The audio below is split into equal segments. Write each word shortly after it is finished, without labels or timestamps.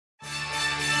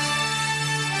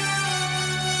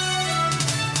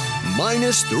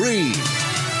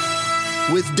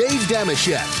-3 with Dave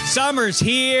Dameshek. Summer's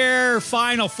here.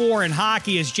 Final Four in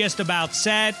hockey is just about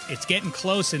set. It's getting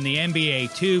close in the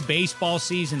NBA, too. Baseball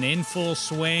season in full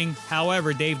swing.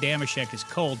 However, Dave Dameshek is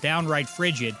cold, downright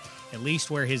frigid, at least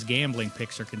where his gambling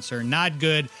picks are concerned. Not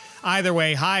good. Either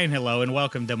way, hi and hello, and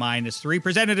welcome to -3.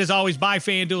 Presented as always by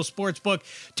FanDuel Sportsbook.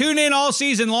 Tune in all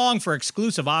season long for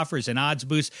exclusive offers and odds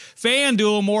boosts.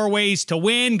 FanDuel, more ways to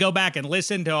win. Go back and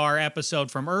listen to our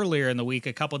episode from earlier in the week,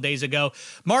 a couple days ago.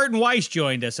 Martin Weiss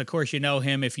joined us. Of course, you know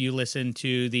him if you listen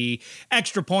to the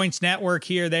Extra Points Network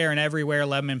here, there, and everywhere.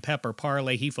 Lemon Pepper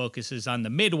Parlay. He focuses on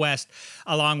the Midwest,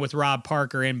 along with Rob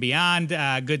Parker and beyond.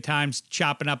 Good times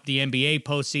chopping up the NBA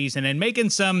postseason and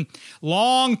making some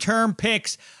long-term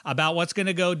picks about what's going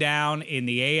to go down in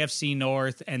the AFC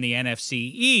North and the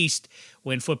NFC East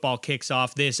when football kicks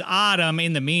off this autumn.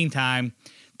 In the meantime,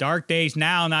 dark days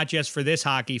now, not just for this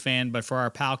hockey fan, but for our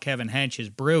pal Kevin Hench. His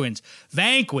Bruins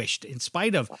vanquished in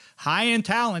spite of high-end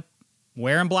talent,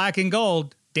 wearing black and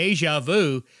gold, deja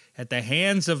vu, at the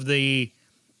hands of the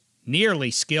nearly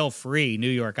skill-free New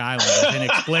York Islanders.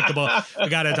 Inexplicable. We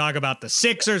got to talk about the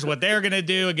Sixers, what they're going to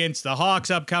do against the Hawks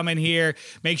upcoming here.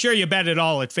 Make sure you bet it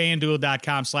all at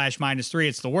FanDuel.com/-3.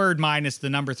 It's the word minus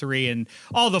the number 3 and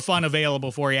all the fun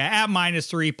available for you at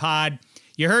 -3pod.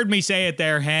 You heard me say it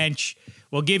there, Hench.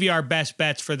 We'll give you our best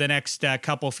bets for the next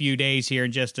few days here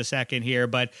in just a second here.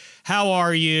 But how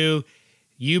are you?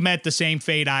 You met the same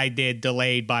fate I did,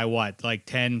 delayed by what, like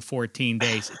 10, 14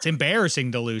 days. It's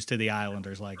embarrassing to lose to the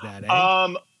Islanders like that, eh? It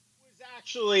was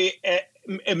actually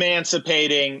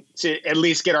emancipating to at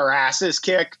least get our asses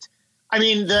kicked. I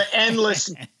mean, the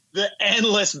endless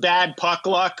bad puck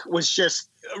luck was just,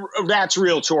 that's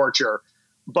real torture.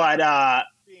 But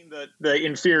being the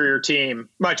inferior team,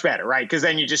 much better, right? Because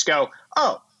then you just go,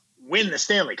 oh, win the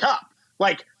Stanley Cup.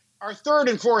 Like, our third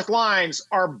and fourth lines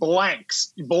are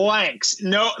blanks.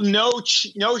 No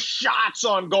shots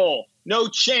on goal, no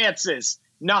chances,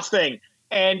 nothing.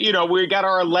 And, you know, we got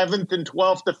our 11th and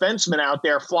 12th defensemen out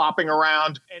there flopping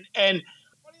around. And the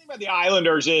funny thing about the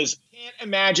Islanders is I can't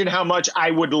imagine how much I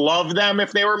would love them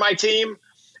if they were my team.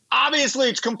 Obviously,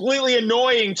 it's completely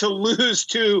annoying to lose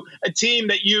to a team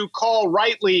that you call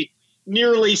rightly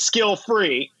nearly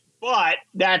skill-free. But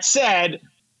that said,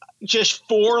 just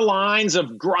 4 lines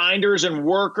of grinders and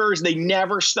workers. They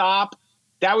never stop.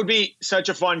 That would be such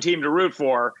a fun team to root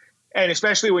for. And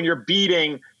especially when you're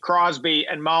beating Crosby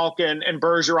and Malkin and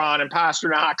Bergeron and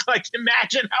Pasternak. Like,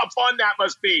 imagine how fun that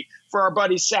must be for our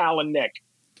buddies Sal and Nick.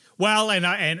 Well,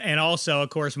 and also,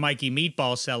 of course, Mikey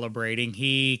Meatball celebrating.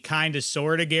 He kind of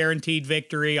sort of guaranteed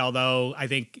victory, although I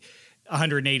think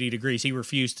 180 degrees. He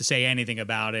refused to say anything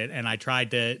about it, and I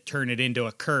tried to turn it into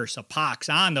a curse, a pox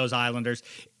on those Islanders.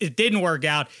 It didn't work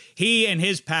out. He and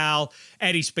his pal,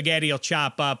 Eddie Spaghetti, will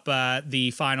chop up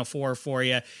the Final Four for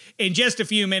you in just a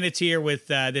few minutes here with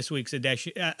this week's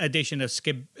edition of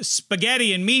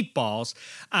Spaghetti and Meatballs.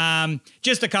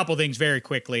 Just a couple things very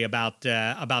quickly about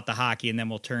the hockey, and then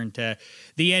we'll turn to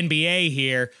the NBA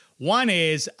here. One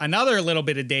is another little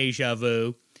bit of deja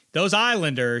vu. Those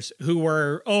Islanders, who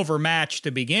were overmatched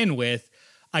to begin with,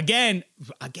 again,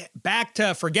 back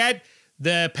to forget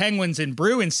the Penguins and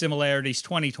Bruins similarities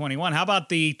 2021. How about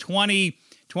the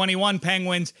 2021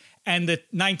 Penguins and the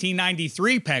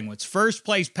 1993 Penguins? First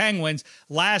place Penguins,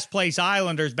 last place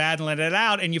Islanders battling it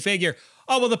out. And you figure,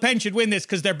 oh, well, the Pens should win this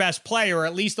because their best player, or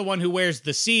at least the one who wears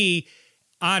the C,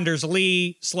 Anders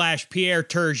Lee / Pierre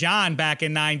Turgeon back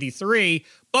in 93,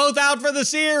 both out for the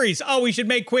series. Oh, we should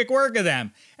make quick work of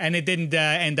them. And it didn't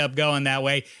end up going that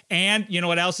way. And you know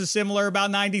what else is similar about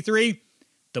 93?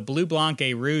 The Bleu Blanc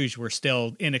et Rouge were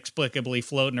still inexplicably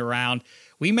floating around.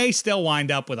 We may still wind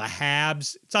up with a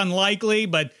Habs. It's unlikely,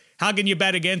 but how can you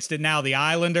bet against it now? The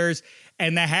Islanders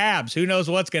and the Habs. Who knows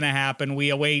what's going to happen?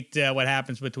 We await what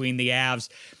happens between the Avs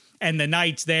and the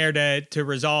Knights there to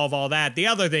resolve all that. The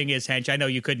other thing is, Hench, I know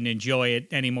you couldn't enjoy it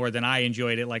any more than I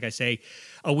enjoyed it, like I say,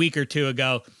 a week or two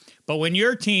ago. But when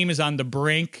your team is on the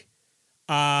brink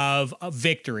of a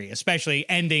victory, especially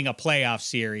ending a playoff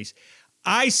series,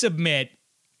 I submit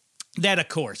that, of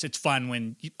course, it's fun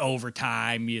when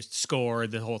overtime, you score,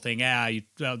 the whole thing.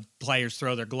 Players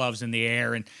throw their gloves in the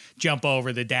air and jump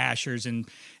over the dashers and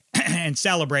and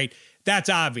celebrate. That's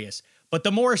obvious. But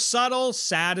the more subtle,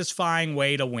 satisfying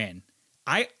way to win,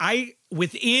 I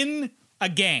within a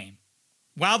game,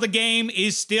 while the game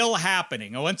is still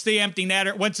happening, once the empty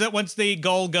netter, once the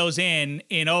goal goes in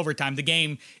overtime, the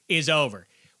game is over.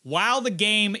 While the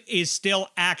game is still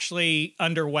actually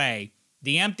underway,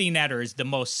 the empty netter is the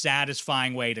most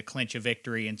satisfying way to clinch a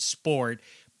victory in sport,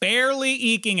 barely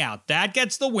eking out. That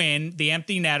gets the win, the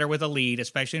empty netter with a lead,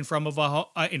 especially in front of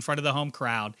the home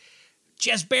crowd.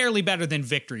 Just barely better than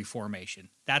victory formation.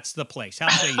 That's the place. How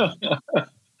say you?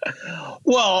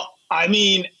 Well, I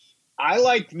mean, I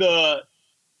like the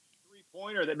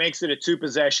three-pointer that makes it a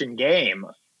two-possession game.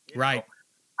 Right.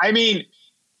 I mean,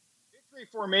 victory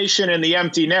formation and the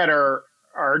empty netter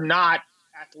are not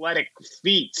athletic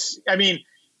feats. I mean,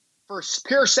 for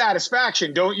pure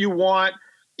satisfaction, don't you want,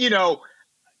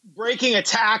 breaking a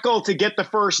tackle to get the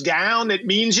first down? That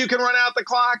means you can run out the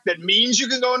clock. That means you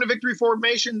can go into victory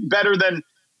formation better than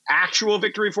actual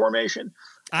victory formation.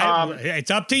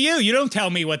 It's up to you. You don't tell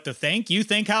me what to think. You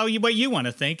think what you want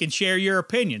to think and share your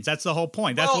opinions. That's the whole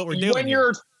point. That's what we're doing. When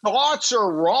your thoughts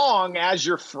are wrong, as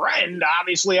your friend,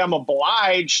 obviously I'm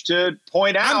obliged to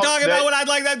point out. I'm talking about what I'd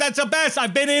like. That's the best.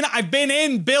 I've been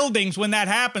in buildings when that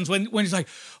happens. When it's like,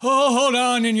 oh, hold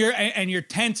on, and your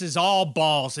tense is all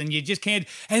balls, and you just can't.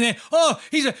 And then,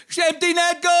 he's a empty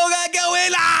net goal. Go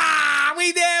in.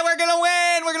 We did. We're gonna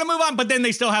win. We're gonna move on. But then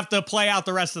they still have to play out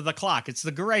the rest of the clock. It's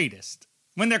the greatest.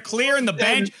 When they're clearing the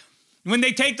bench, when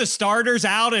they take the starters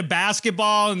out in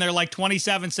basketball and they're like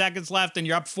 27 seconds left and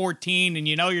you're up 14 and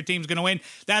you know your team's going to win,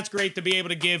 that's great to be able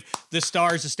to give the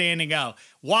Stars a standing O.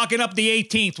 Walking up the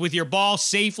 18th with your ball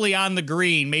safely on the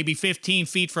green, maybe 15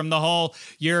 feet from the hole,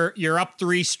 you're up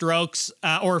 3 strokes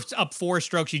or up 4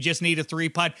 strokes. You just need a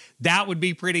 3-putt. That would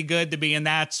be pretty good to be in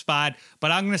that spot.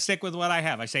 But I'm going to stick with what I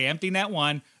have. I say empty net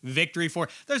 1, victory 4.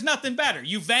 There's nothing better.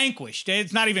 You vanquished.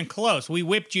 It's not even close. We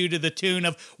whipped you to the tune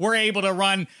of we're able to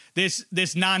run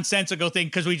this nonsensical thing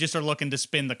because we just are looking to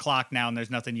spin the clock now and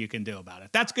there's nothing you can do about it.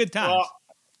 That's good times.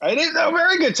 Well, it is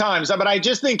very good times. But I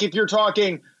just think if you're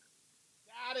talking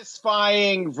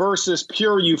satisfying versus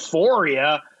pure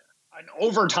euphoria, an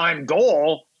overtime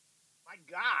goal, my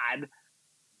God,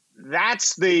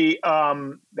 that's the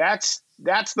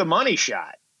money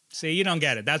shot. See, you don't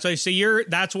get it.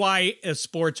 That's why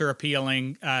sports are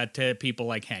appealing to people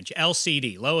like Hench.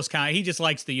 LCD, lowest count. He just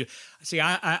likes the. See,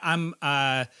 I'm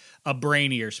a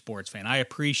brainier sports fan. I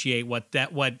appreciate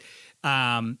the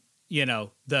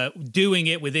doing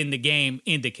it within the game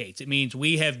indicates. It means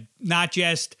we have not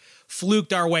just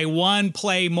fluked our way one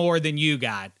play more than you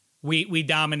got. We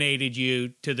dominated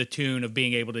you to the tune of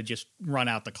being able to just run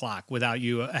out the clock without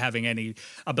you having any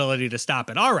ability to stop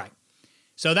it. All right.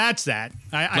 So that's that.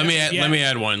 Let me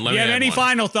add one. Do you have any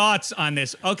final thoughts on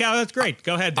this? Okay, well, that's great.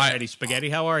 Go ahead, Eddie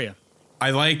Spaghetti. How are you? I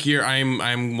like your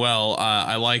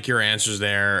I like your answers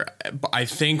there. I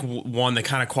think one that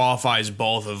kind of qualifies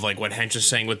both of like what Hench is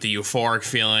saying with the euphoric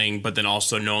feeling, but then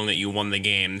also knowing that you won the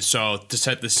game. So to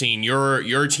set the scene,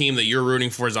 your team that you're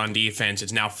rooting for is on defense.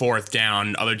 It's now 4th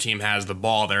down. Other team has the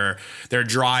ball. They're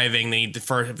driving.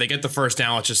 If they get the first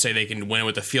down, let's just say they can win it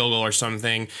with a field goal or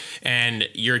something, and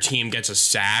your team gets a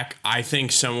sack. I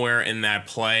think somewhere in that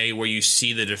play where you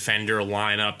see the defender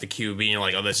line up the QB and you're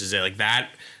like, oh, this is it. Like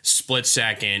that split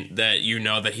second that you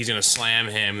know that he's going to slam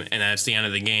him and that's the end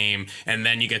of the game, and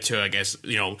then you get to, I guess,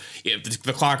 if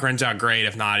the clock runs out, great.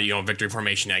 If not, victory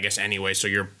formation, I guess, anyway, so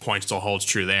your point still holds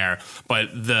true there. But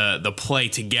the play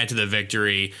to get to the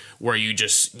victory where you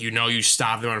just you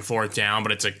stop them on 4th down,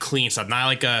 but it's a clean stop, not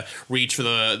like a reach for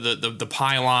the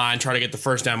pylon, try to get the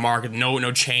first down mark,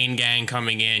 no chain gang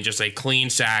coming in, just a clean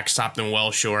sack, stop them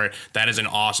well short. That is an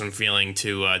awesome feeling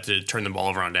to turn the ball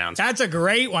over on downs. That's a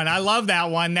great one. I love that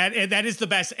one. That is the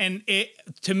best, and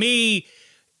to me,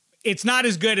 it's not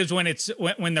as good as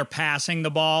when they're passing the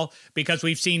ball, because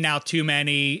we've seen now too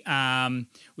many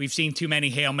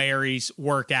Hail Marys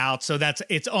work out. So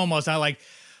it's almost not like,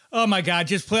 oh my God,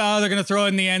 just play. Oh, they're going to throw it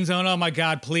in the end zone. Oh my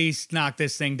God, please knock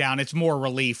this thing down. It's more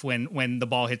relief when the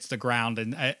ball hits the ground.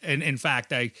 And in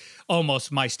fact, my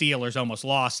Steelers almost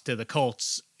lost to the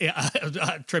Colts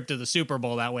a trip to the Super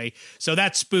Bowl that way. So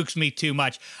that spooks me too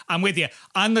much. I'm with you.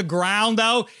 On the ground,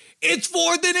 though, it's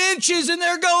 4th and inches and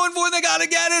they're going for it. They got to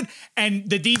get it. And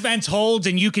the defense holds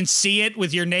and you can see it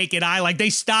with your naked eye. Like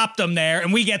they stopped them there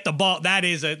and we get the ball.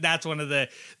 That's one of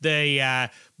the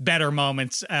better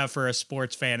moments for a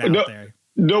sports fan out there.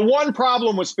 The one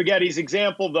problem with Spaghetti's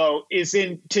example, though, is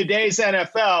in today's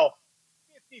NFL,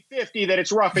 50-50 that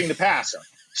it's roughing the passer.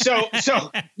 So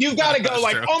you've got to go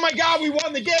like, true. Oh my God, we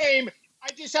won the game. I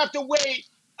just have to wait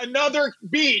another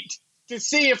beat to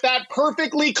see if that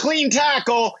perfectly clean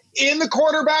tackle in the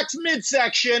quarterback's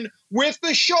midsection with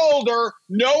the shoulder,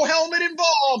 no helmet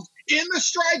involved, in the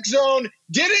strike zone,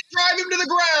 didn't drive him to the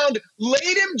ground,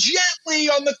 laid him gently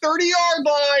on the 30-yard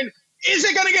line. Is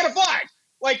it going to get a flag?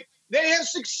 Like, they have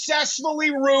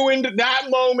successfully ruined that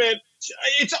moment.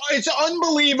 It's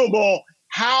unbelievable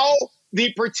how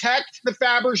the protect the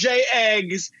Fabergé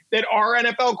eggs that our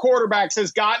NFL quarterbacks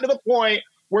has gotten to the point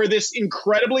where this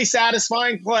incredibly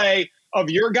satisfying play of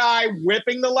your guy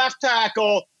whipping the left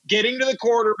tackle, getting to the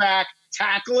quarterback,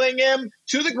 tackling him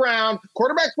to the ground,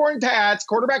 quarterback wearing pads,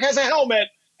 quarterback has a helmet,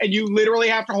 and you literally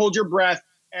have to hold your breath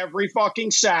every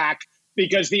fucking sack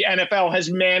because the NFL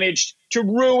has managed to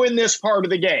ruin this part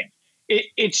of the game.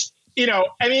 It's, you know,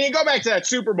 I mean, you go back to that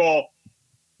Super Bowl,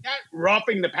 that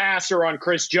roughing the passer on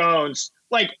Chris Jones,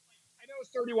 like, I know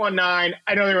it's 31-9,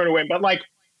 I know they're going to win, but like,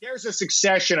 there's a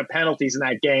succession of penalties in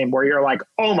that game where you're like,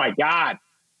 oh my God,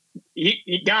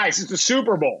 guys, it's the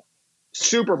Super Bowl.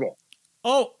 Super Bowl.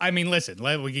 Oh, I mean, listen,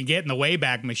 we can get in the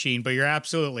Wayback Machine, but you're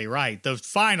absolutely right. The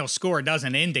final score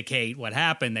doesn't indicate what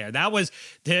happened there. That was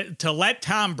to let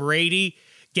Tom Brady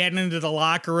get into the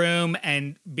locker room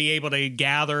and be able to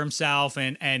gather himself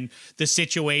and the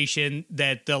situation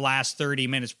that the last 30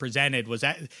 minutes presented was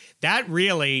that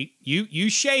really, you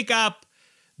shake up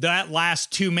that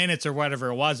last 2 minutes or whatever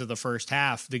it was of the first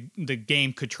half, the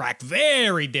game could track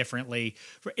very differently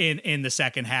in the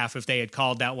second half if they had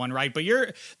called that one right. But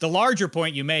the larger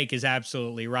point you make is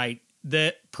absolutely right.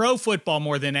 The pro football,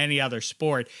 more than any other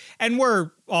sport, and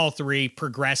we're all three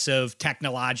progressive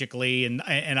technologically and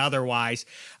otherwise.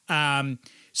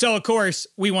 So, of course,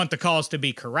 we want the calls to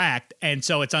be correct, and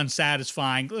so it's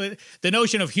unsatisfying. The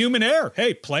notion of human error,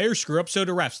 hey, players screw up, so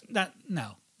do refs.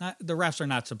 No. The refs are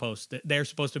not supposed to. They're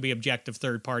supposed to be objective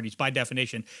third parties. By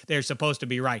definition, they're supposed to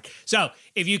be right. So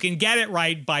if you can get it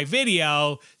right by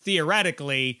video,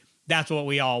 theoretically, that's what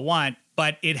we all want.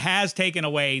 But it has taken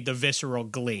away the visceral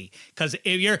glee. Because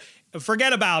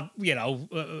forget about,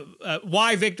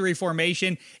 why victory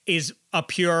formation is a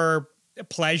pure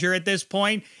pleasure at this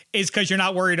point is because you're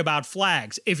not worried about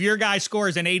flags. If your guy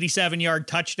scores an 87-yard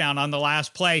touchdown on the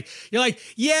last play, you're like,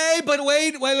 yay, but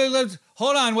wait,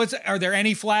 hold on. Are there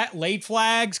any late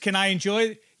flags? Can I enjoy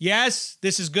it? Yes,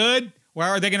 this is good. Well,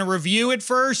 are they going to review it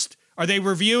first? Are they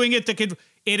reviewing it?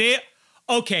 It is?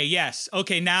 Okay, yes.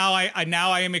 Okay, now I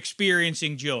am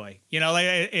experiencing joy.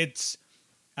 It's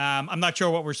I'm not sure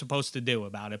what we're supposed to do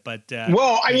about it, but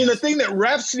the thing that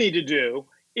refs need to do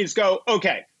is go,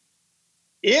 okay,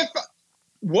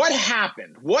 what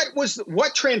happened?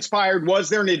 What transpired? Was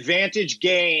there an advantage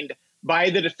gained by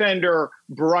the defender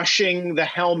brushing the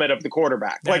helmet of the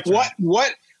quarterback? That's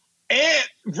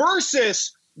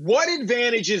versus what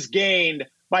advantage is gained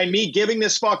by me giving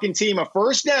this fucking team a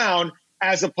first down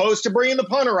as opposed to bringing the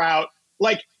punter out?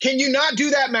 Like, can you not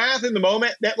do that math in the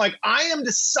moment that, like, I am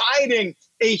deciding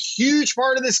a huge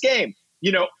part of this game?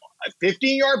 A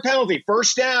 15-yard penalty,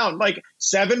 first down, like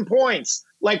 7 points.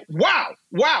 Like, wow,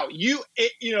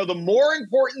 the more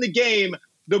important the game,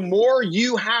 the more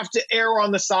you have to err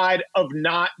on the side of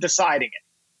not deciding it.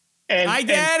 And I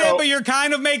get it, but you're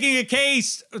kind of making a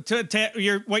case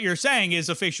what you're saying is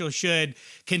officials should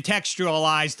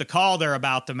contextualize the call they're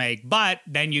about to make. But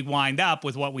then you wind up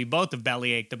with what we both have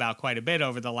bellyached about quite a bit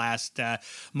over the last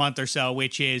month or so,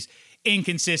 which is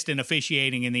inconsistent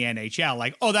officiating in the NHL.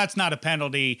 Like, oh, that's not a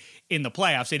penalty in the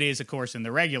playoffs. It is, of course, in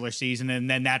the regular season, and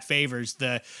then that favors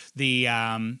the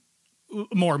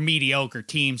more mediocre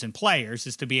teams and players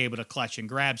is to be able to clutch and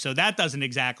grab. So that doesn't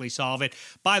exactly solve it.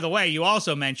 By the way, you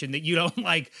also mentioned that you don't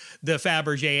like the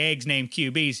Fabergé eggs named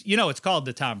QBs. It's called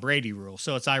the Tom Brady rule.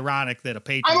 So it's ironic that a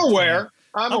Patriots I'm aware.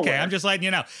 I'm just letting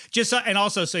you know. And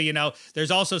also, so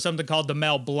there's also something called the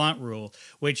Mel Blount rule,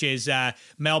 which is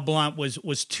Mel Blount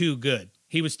was too good.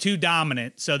 He was too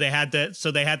dominant, so they had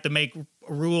to make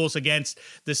rules against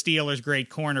the Steelers' great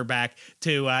cornerback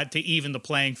to even the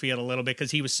playing field a little bit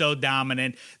because he was so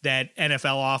dominant that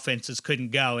NFL offenses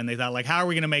couldn't go, and they thought, like, how are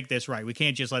we going to make this right? We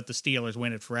can't just let the Steelers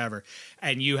win it forever.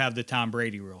 And you have the Tom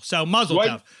Brady rule, so muzzle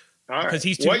tough because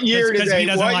he's too. What year because he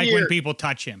doesn't like when people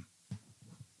touch him.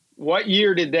 What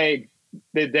year did they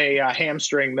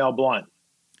hamstring Mel Blount?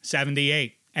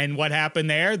 78. And what happened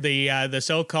there? The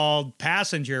so-called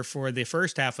passenger for the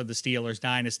first half of the Steelers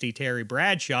dynasty, Terry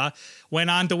Bradshaw, went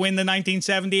on to win the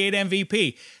 1978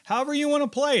 MVP. However you want to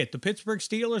play it, the Pittsburgh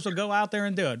Steelers will go out there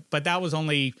and do it. But that was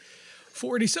only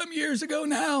 40-some years ago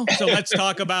now. So let's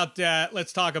talk about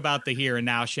the here and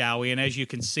now, shall we? And as you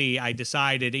can see, I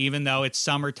decided, even though it's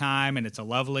summertime and it's a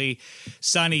lovely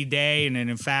sunny day, and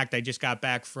in fact, I just got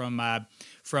back from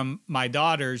my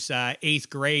daughter's 8th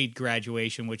grade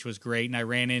graduation, which was great. And I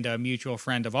ran into a mutual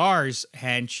friend of ours,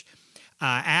 Hench,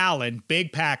 Alan,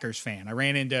 big Packers fan. I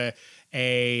ran into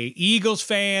a Eagles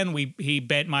fan. He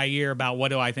bent my ear about what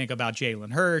do I think about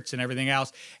Jalen Hurts and everything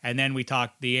else. And then we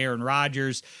talked the Aaron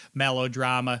Rodgers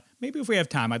melodrama. Maybe if we have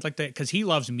time, I'd like to, because he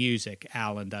loves music,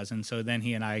 Alan does. And so then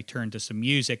he and I turned to some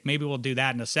music. Maybe we'll do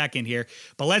that in a second here.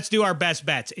 But let's do our best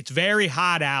bets. It's very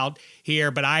hot out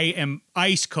here, but I am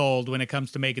ice cold when it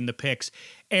comes to making the picks.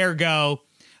 Ergo,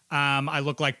 I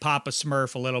look like Papa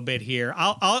Smurf a little bit here.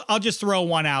 I'll just throw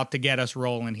one out to get us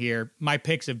rolling here. My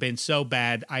picks have been so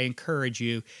bad. I encourage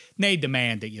you. They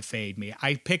demand that you fade me.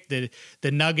 I picked the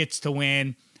Nuggets to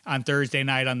win on Thursday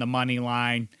night on the money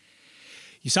line.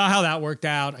 You saw how that worked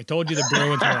out. I told you the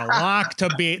Bruins were a lock to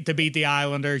beat the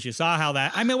Islanders. You saw how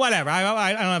that. I mean, whatever.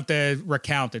 I don't have to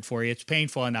recount it for you. It's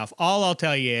painful enough. All I'll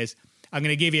tell you is I'm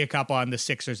going to give you a couple on the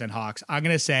Sixers and Hawks. I'm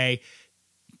going to say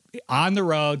on the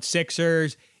road,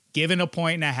 Sixers, given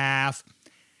 1.5.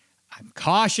 I'm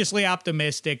cautiously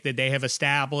optimistic that they have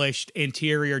established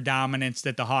interior dominance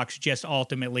that the Hawks just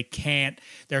ultimately can't.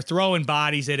 They're throwing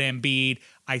bodies at Embiid.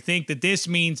 I think that this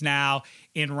means now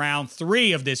in round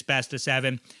 3 of this best of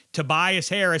 7, Tobias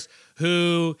Harris,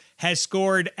 who has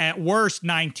scored at worst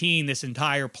 19 this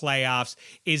entire playoffs,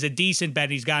 is a decent bet.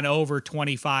 He's gone over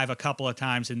 25 a couple of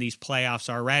times in these playoffs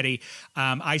already.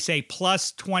 I say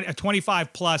plus 20,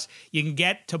 25 plus. You can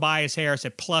get Tobias Harris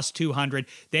at plus 200.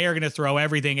 They are going to throw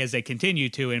everything as they continue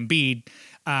to Embiid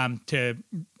to,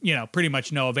 pretty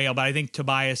much no avail. But I think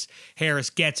Tobias Harris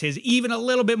gets his even a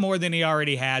little bit more than he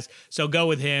already has. So go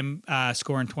with him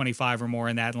scoring 25 or more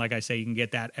in that. And like I say, you can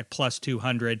get that at plus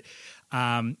 200.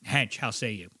 Hench, how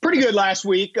say you? Pretty good last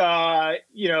week.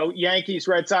 Yankees,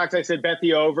 Red Sox, I said bet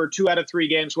the over. 2 out of 3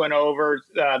 games went over.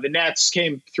 The Nets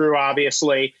came through,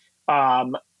 obviously.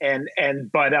 Wrong.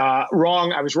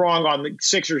 I was wrong on the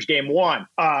Sixers game 1.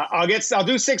 I'll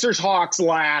do Sixers Hawks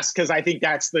last because I think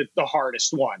that's the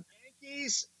hardest one.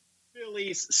 Yankees,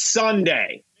 Phillies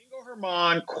Sunday. Domingo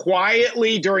Germán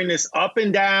quietly during this up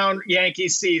and down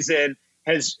Yankees season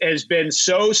has been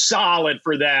so solid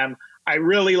for them. I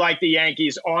really like the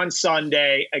Yankees on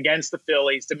Sunday against the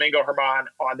Phillies. Domingo Germán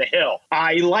on the hill.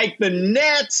 I like the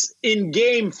Nets in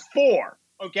game 4.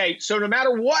 Okay, so no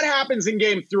matter what happens in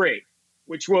game 3,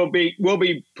 which we'll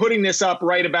be putting this up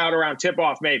right about around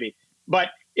tip-off maybe. But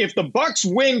if the Bucks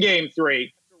win game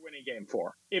 3, they're winning game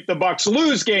 4. If the Bucks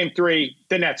lose game 3,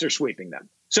 the Nets are sweeping them.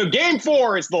 So game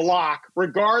 4 is the lock,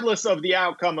 regardless of the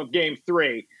outcome of game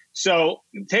 3. So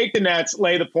take the Nets,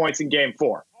 lay the points in game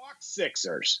 4. Hawks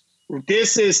Sixers.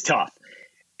 This is tough.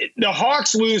 The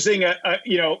Hawks losing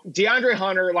DeAndre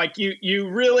Hunter, like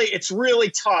it's really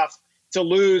tough to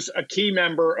lose a key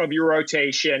member of your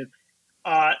rotation.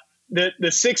 The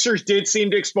Sixers did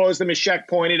seem to expose them, as Sheck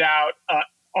pointed out,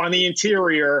 on the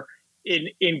interior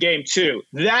in game 2.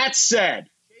 That said,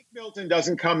 Jake Milton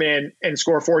doesn't come in and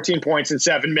score 14 points in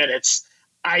 7 minutes.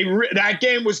 That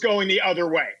game was going the other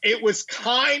way. It was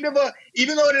kind of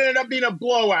even though it ended up being a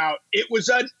blowout, it was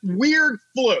a weird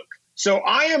fluke. So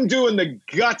I am doing the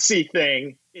gutsy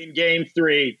thing in game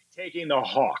 3, taking the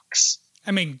Hawks.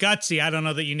 I mean, gutsy, I don't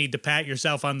know that you need to pat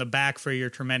yourself on the back for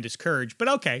your tremendous courage, but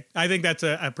okay. I think that's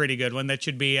a pretty good one. That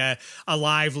should be a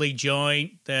lively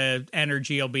joint. The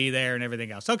energy will be there and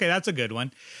everything else. Okay, that's a good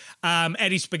one.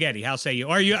 Eddie Spaghetti, how say you?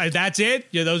 Are you? That's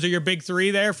it? Those are your big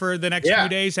 3 there for the next few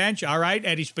days, Hench? All right,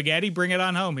 Eddie Spaghetti, bring it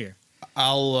on home here.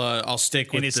 I'll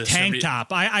stick with in his tank top.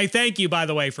 I thank you, by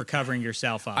the way, for covering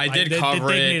yourself up. I did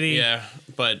cover it, yeah,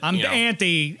 but I'm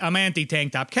anti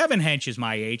tank top. Kevin Hench is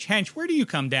my age. Hench, where do you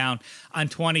come down on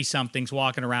 20-somethings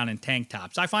walking around in tank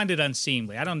tops? I find it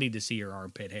unseemly. I don't need to see your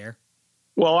armpit hair.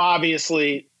 Well,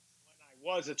 obviously,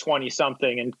 when I was a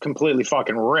 20-something and completely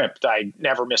fucking ripped, I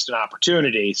never missed an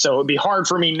opportunity. So it'd be hard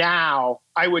for me now.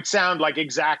 I would sound like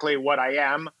exactly what I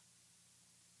am.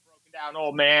 Broken down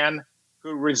old man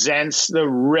who resents the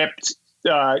ripped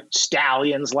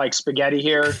stallions like Spaghetti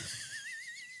here.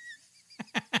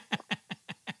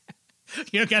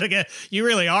 You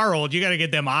really are old. You got to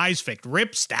get them eyes fixed.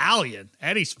 Ripped stallion,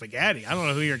 Eddie Spaghetti. I don't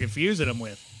know who you're confusing them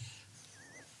with.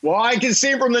 Well, I can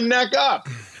see from the neck up.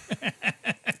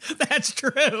 That's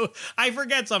true. I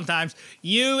forget sometimes.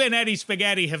 You and Eddie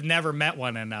Spaghetti have never met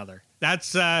one another.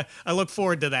 That's I look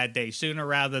forward to that day sooner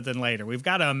rather than later. We've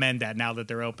got to amend that now that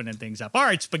they're opening things up. All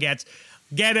right, Spaghettis.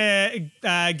 get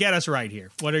us right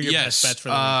here. What are your best bets for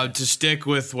the weekend? To stick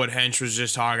with what Hench was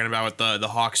just talking about with the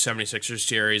Hawks 76ers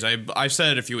series, I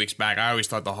said it a few weeks back. I always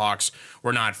thought the Hawks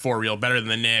were not for real, better than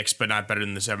the Knicks, but not better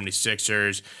than the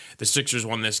 76ers. The Sixers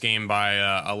won this game by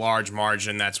a large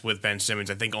margin. That's with Ben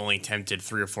Simmons. I think only attempted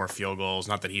 3 or 4 field goals.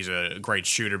 Not that he's a great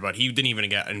shooter, but he didn't even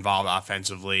get involved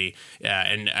offensively.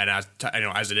 And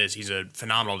as it is, he's a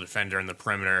phenomenal defender in the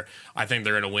perimeter. I think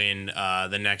they're going to win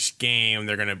the next game.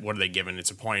 They're going to, what are they giving? It's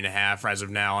a 1.5 as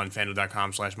of now on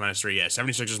FanDuel.com/-3. Yeah,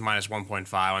 76ers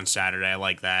 -1.5 on Saturday. I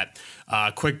like that.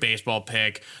 Quick baseball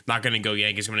pick. Not going to go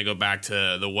Yankees. I'm going to go back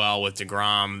to the well with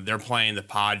DeGrom. They're playing the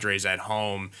Padres at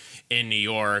home in New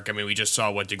York. I mean, we just saw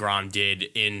what DeGrom did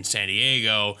in San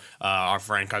Diego. Our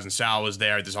friend Cousin Sal was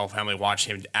there. This whole family watched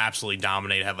him absolutely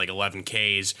dominate, had like 11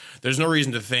 Ks. There's no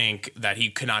reason to think that he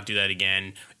could not do that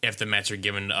again if the Mets are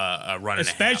given a run and a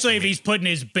half. Especially if he's putting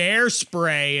his bear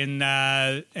spray and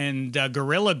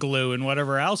Gorilla Glue and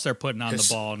whatever else they're putting on the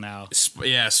ball now.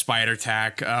 Spider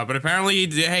tack. But apparently,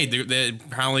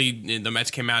 apparently the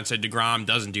Mets came out and said DeGrom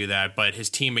doesn't do that, but his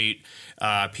teammate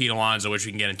Pete Alonso, which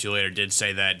we can get into later, did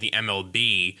say that the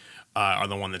MLB are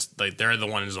the one that's like they're the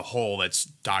one as a whole that's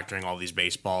doctoring all these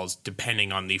baseballs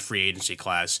depending on the free agency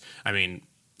class. I mean,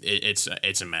 it's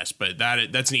a mess, but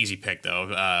that's an easy pick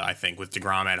though. I think with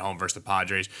DeGrom at home versus the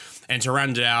Padres, and to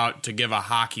round it out, to give a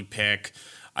hockey pick,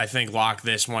 I think lock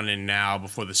this one in now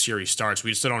before the series starts.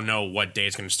 We still don't know what day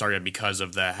it's going to start yet because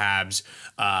of the Habs,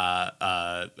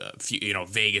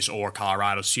 Vegas or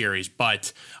Colorado series.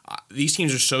 But these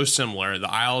teams are so similar. The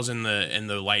Isles and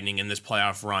the Lightning in this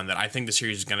playoff run that I think the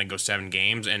series is going to go 7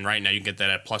 games. And right now you can get that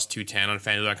at +210 on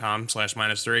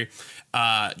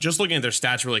FanDuel.com/-3. Just looking at their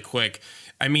stats really quick.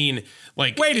 I mean,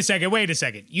 like, wait a second.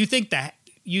 You think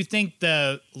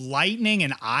the Lightning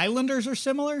and Islanders are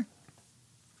similar?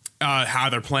 How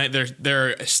they're playing,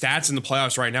 their stats in the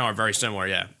playoffs right now are very similar.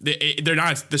 Yeah, they're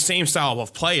not the same style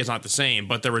of play is not the same,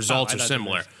 but the results are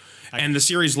similar. And the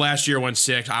series last year went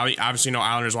 6. I obviously know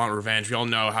Islanders want revenge. We all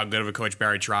know how good of a coach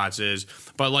Barry Trotz is.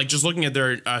 But like just looking at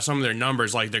their some of their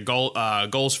numbers, like their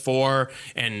goals for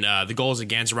and the goals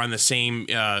against around the same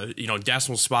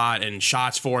decimal spot, and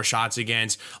shots for, shots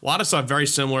against, a lot of stuff very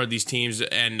similar to these teams.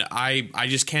 And I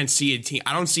just can't see a team.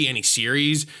 I don't see any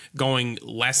series going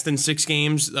less than 6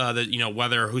 games.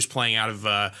 Whether who's playing out of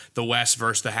the West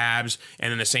versus the Habs,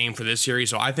 and then the same for this series.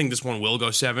 So I think this one will go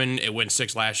 7. It went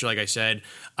 6 last year, like I said.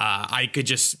 I could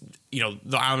just, the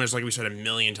Islanders, like we said a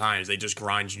million times, they just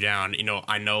grind you down.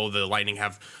 I know the Lightning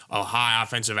have a high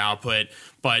offensive output,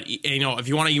 but, if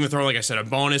you want to even throw, like I said, a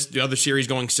bonus, the other series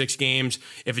going 6 games,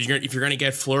 if you're going to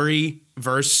get Fleury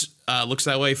versus, looks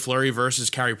that way, Fleury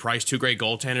versus Carey Price, 2 great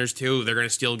goaltenders, too. They're going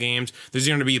to steal games. This is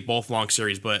going to be both long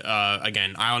series, but,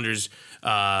 again, Islanders,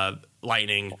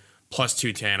 Lightning,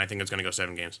 +210. I think it's going to go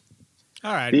 7 games.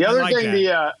 All right. The other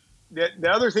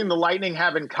thing the Lightning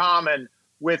have in common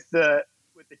with the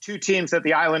 2 teams that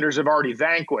the Islanders have already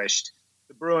vanquished,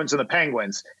 the Bruins and the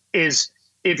Penguins, is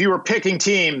if you were picking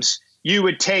teams, you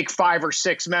would take 5 or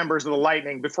 6 members of the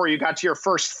Lightning before you got to your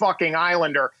first fucking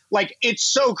Islander. Like, it's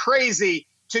so crazy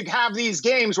to have these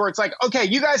games where it's like, okay,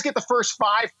 you guys get the first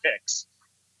 5 picks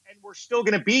and we're still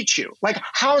going to beat you. Like,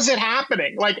 how is it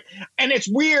happening? Like, and it's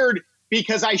weird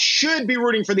because I should be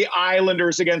rooting for the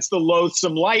Islanders against the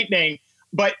loathsome Lightning,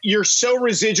 but you're so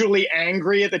residually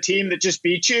angry at the team that just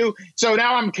beat you. So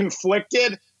now I'm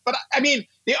conflicted. But I mean,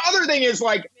 the other thing is,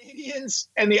 like, Canadians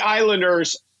and the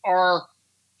Islanders are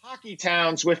hockey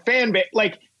towns with fan base.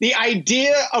 Like, the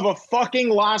idea of a fucking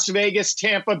Las Vegas,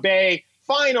 Tampa Bay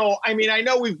final. I mean, I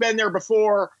know we've been there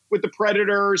before with the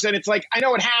Predators, and it's like, I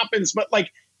know it happens, but like,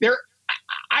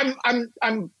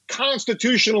 I'm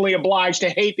constitutionally obliged to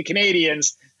hate the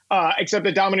Canadians. Except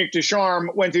that Dominic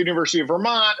Ducharme went to the University of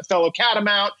Vermont, a fellow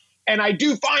Catamount. And I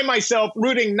do find myself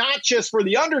rooting not just for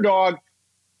the underdog,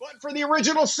 but for the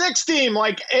original 6 team.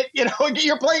 Like,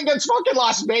 you're playing against fucking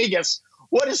Las Vegas.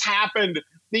 What has happened?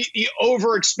 The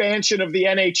overexpansion of the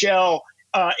NHL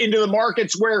into the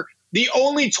markets where the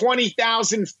only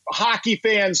 20,000 hockey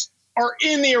fans are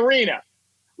in the arena.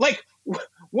 Like,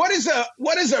 what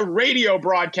does a radio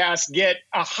broadcast get,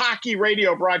 a hockey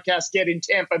radio broadcast get in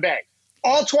Tampa Bay?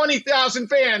 All 20,000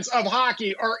 fans of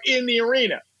hockey are in the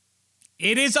arena.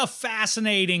 It is a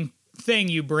fascinating thing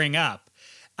you bring up.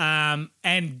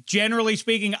 And generally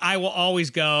speaking, I will always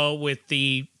go with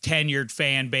the tenured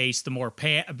fan base, the more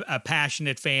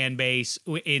passionate fan base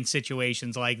in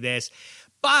situations like this.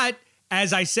 But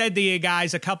as I said to you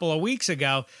guys a couple of weeks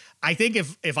ago, I think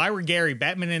if I were Gary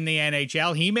Bettman in the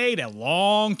NHL, he made a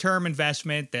long-term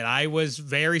investment that I was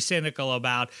very cynical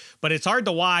about. But it's hard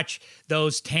to watch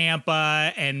those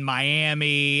Tampa and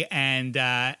Miami and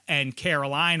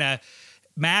Carolina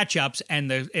matchups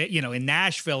and in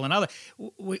Nashville and other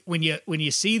when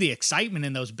you see the excitement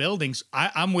in those buildings.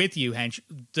 I'm with you, Hench.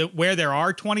 Where there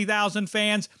are 20,000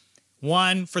 fans.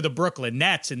 One, for the Brooklyn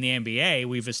Nets in the NBA,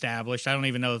 we've established. I don't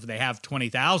even know if they have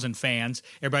 20,000 fans.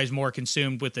 Everybody's more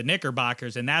consumed with the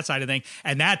Knickerbockers and that side of thing.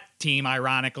 And that team,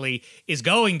 ironically, is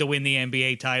going to win the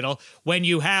NBA title when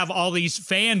you have all these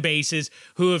fan bases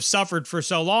who have suffered for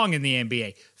so long in the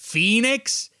NBA.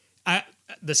 Phoenix,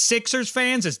 the Sixers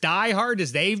fans, as diehard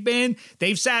as they've been,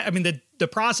 they've sat. I mean, the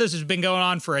process has been going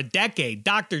on for a decade.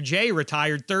 Dr. J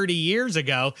retired 30 years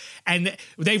ago, and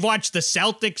they've watched the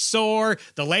Celtics soar.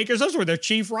 The Lakers, those were their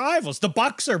chief rivals. The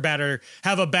Bucks have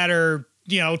a better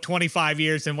 25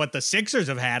 years than what the Sixers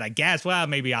have had, I guess. Well,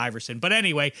 maybe Iverson. But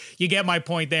anyway, you get my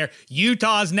point there.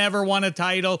 Utah's never won a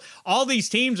title. All these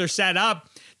teams are set up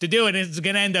to do it, and it's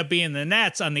going to end up being the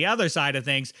Nets on the other side of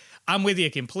things. I'm with you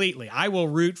completely. I will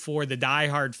root for the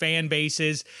diehard fan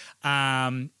bases.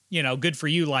 Good for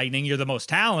you, Lightning. You're the most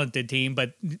talented team,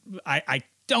 but I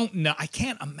don't know. I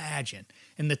can't imagine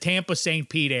in the Tampa St.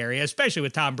 Pete area, especially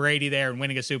with Tom Brady there and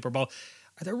winning a Super Bowl,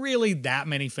 are there really that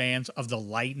many fans of the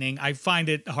Lightning? I find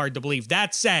it hard to believe.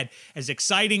 That said, as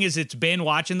exciting as it's been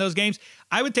watching those games,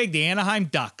 I would take the Anaheim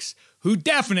Ducks, who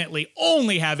definitely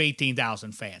only have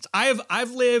 18,000 fans.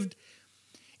 I've lived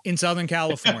in Southern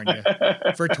California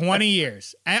for 20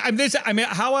 years.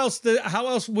 How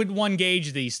else would one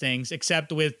gauge these things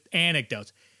except with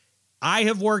anecdotes? I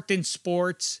have worked in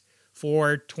sports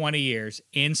for 20 years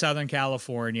in Southern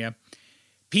California.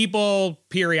 People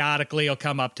periodically will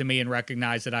come up to me and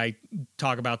recognize that I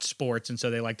talk about sports, and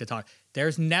so they like to talk.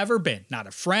 There's never been, not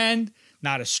a friend,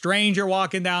 not a stranger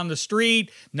walking down the street,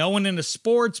 no one in a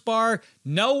sports bar,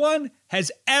 no one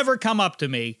has ever come up to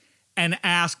me and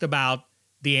asked about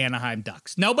the Anaheim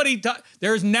Ducks.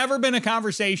 There's never been a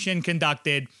conversation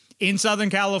conducted in Southern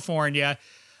California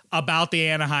about the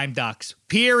Anaheim Ducks.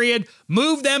 Period.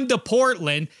 Move them to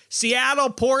Portland, Seattle,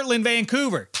 Portland,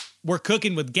 Vancouver. We're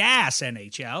cooking with gas,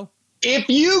 NHL. If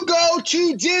you go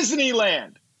to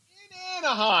Disneyland in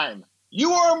Anaheim,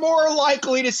 you are more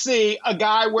likely to see a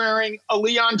guy wearing a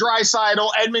Leon Draisaitl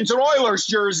Edmonton Oilers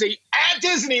jersey at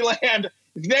Disneyland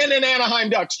than an Anaheim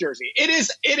Ducks jersey. It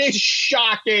is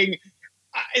shocking.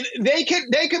 They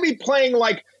could be playing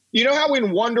like, you know how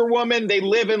in Wonder Woman they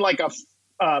live in like a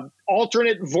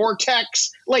alternate vortex.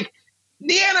 Like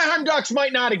the Anaheim Ducks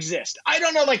might not exist. I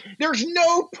don't know. Like there's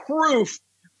no proof.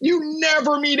 You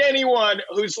never meet anyone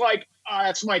who's like,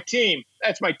 that's my team.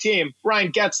 That's my team.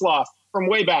 Brian Getzloff from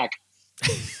way back.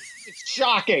 It's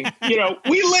shocking.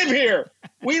 We live here.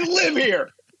 We live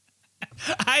here.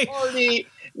 Party,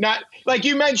 not like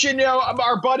you mentioned.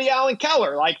 Our buddy Alan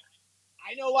Keller. Like.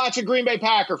 I know lots of Green Bay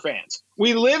Packer fans.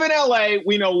 We live in LA.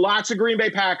 We know lots of Green Bay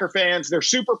Packer fans. They're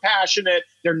super passionate.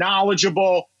 They're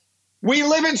knowledgeable. We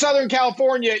live in Southern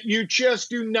California. You just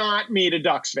do not meet a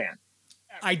Ducks fan.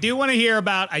 I do want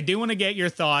to get your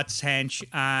thoughts, Hench,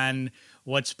 on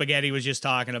what Spaghetti was just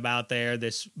talking about there,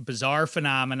 this bizarre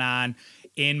phenomenon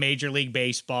in Major League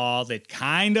Baseball that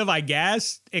kind of, I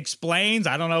guess, explains,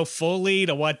 I don't know fully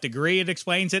to what degree it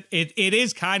explains it. It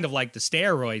is kind of like the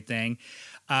steroid thing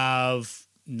of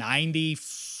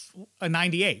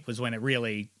 98 was when it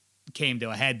really came to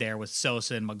a head there with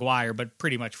Sosa and McGuire, but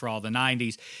pretty much for all the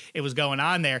 90s, it was going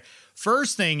on there.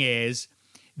 First thing is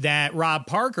that Rob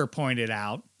Parker pointed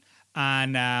out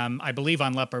on, I believe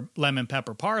on Lemon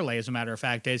Pepper Parlay, as a matter of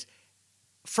fact, is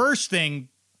first thing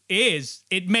is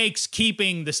it makes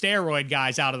keeping the steroid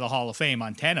guys out of the Hall of Fame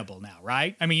untenable now,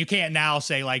 right? I mean, you can't now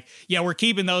say like, yeah, we're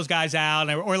keeping those guys out,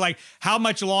 or like, how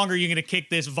much longer are you going to kick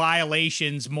this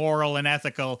violations, moral and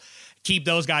ethical, keep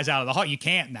those guys out of the Hall? You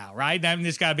can't now, right? I mean,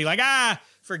 it's got to be like,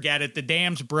 forget it. The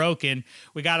dam's broken.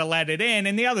 We got to let it in.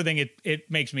 And the other thing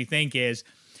it makes me think is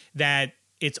that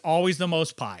it's always the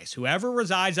most pious. Whoever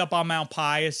resides up on Mount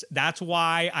Pius, that's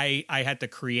why I had to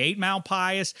create Mount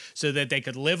Pius, so that they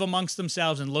could live amongst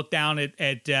themselves and look down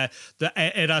at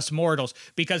us mortals.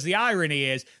 Because the irony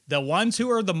is, the ones who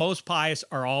are the most pious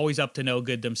are always up to no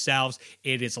good themselves.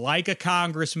 It is like a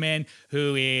congressman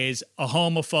who is a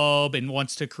homophobe and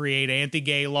wants to create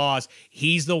anti-gay laws.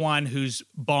 He's the one who's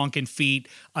bonking feet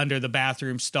under the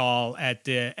bathroom stall at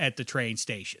the train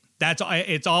station.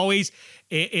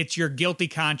 It's your guilty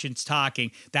conscience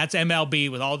talking. That's MLB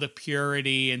with all the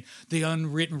purity and the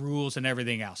unwritten rules and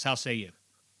everything else. How say you?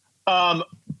 Well,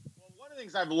 one of the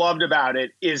things I've loved about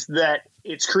it is that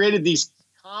it's created these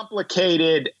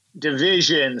complicated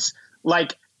divisions.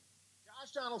 Like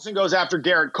Josh Donaldson goes after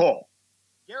Garrett Cole.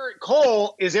 Garrett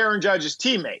Cole is Aaron Judge's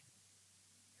teammate.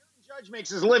 Aaron Judge makes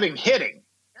his living hitting.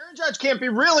 Aaron Judge can't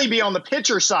really be on the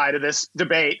pitcher side of this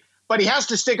debate, but he has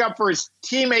to stick up for his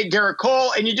teammate Garrett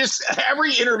Cole, and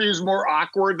every interview is more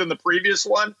awkward than the previous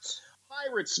one.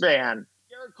 Pirates fan,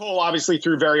 Garrett Cole obviously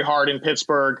threw very hard in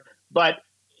Pittsburgh, but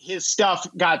his stuff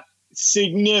got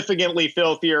significantly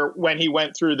filthier when he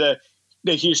went through the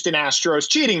Houston Astros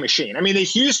cheating machine. I mean, the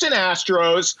Houston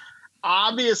Astros,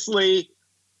 obviously,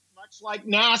 much like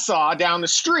Nassau down the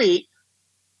street,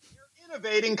 they're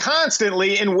innovating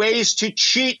constantly in ways to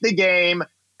cheat the game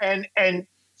and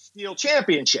steal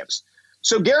championships.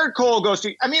 So Garrett Cole goes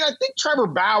to, I think Trevor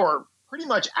Bauer pretty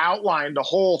much outlined the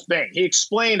whole thing. He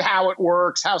explained how it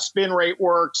works, how spin rate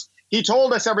works. He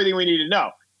told us everything we need to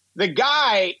know. The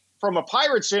guy, from a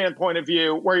Pirates fan point of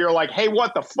view, where you're like, hey,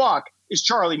 what the fuck, is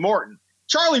Charlie Morton.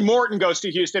 Charlie Morton goes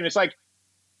to Houston. It's like,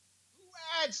 who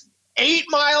adds 8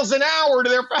 miles an hour to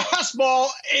their fastball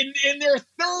in their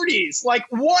 30s? Like,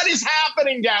 what is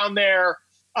happening down there?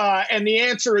 And the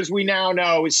answer, as we now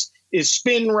know, is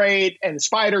spin rate and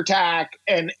spider tack.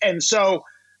 And so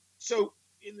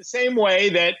in the same way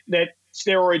that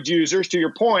steroid users, to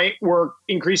your point, were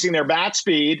increasing their bat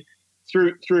speed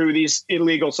through these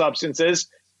illegal substances,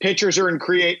 pitchers are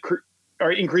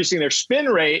increasing their spin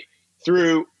rate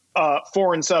through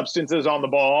foreign substances on the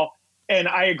ball. And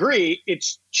I agree,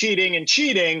 it's cheating. And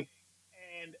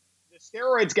the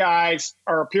steroids guys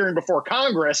are appearing before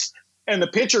Congress, and the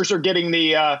pitchers are getting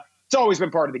it's always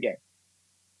been part of the game.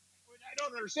 I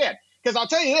don't understand, because I'll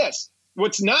tell you this,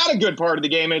 what's not a good part of the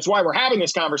game, and it's why we're having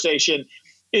this conversation,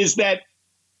 is that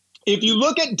if you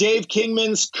look at Dave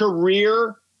Kingman's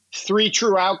career, 3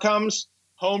 true outcomes,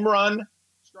 home run,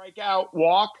 strikeout,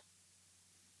 walk,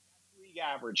 league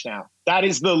average now. That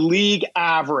is the league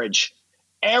average.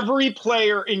 Every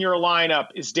player in your lineup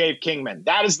is Dave Kingman.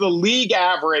 That is the league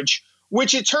average,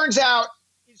 which it turns out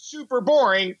is super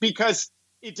boring because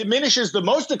it diminishes the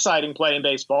most exciting play in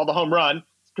baseball, the home run,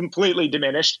 completely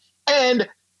diminished. And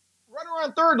runner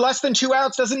on third, less than 2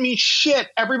 outs doesn't mean shit.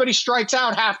 Everybody strikes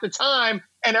out half the time,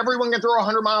 and everyone can throw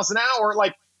 100 miles an hour.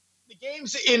 Like, the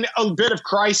game's in a bit of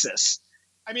crisis.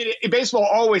 I mean, baseball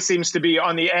always seems to be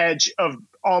on the edge of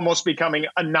almost becoming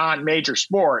a non-major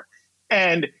sport.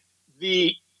 And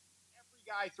every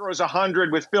guy throws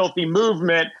 100 with filthy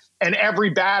movement, and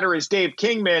every batter is Dave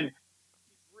Kingman.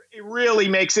 It really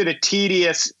makes it a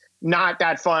tedious, not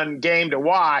that fun game to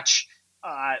watch.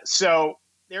 So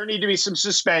there need to be some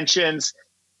suspensions.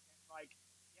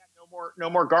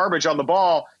 No more garbage on the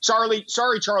ball. Sorry,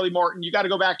 Charlie Morton. You got to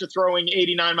go back to throwing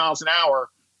 89 miles an hour.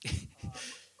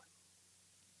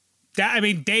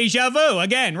 Deja vu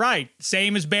again, right?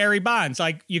 Same as Barry Bonds.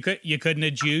 Like, you couldn't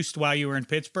have juiced while you were in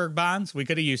Pittsburgh, Bonds. We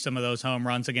could have used some of those home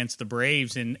runs against the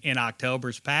Braves in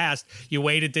October's past. You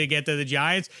waited to get to the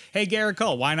Giants. Hey, Garrett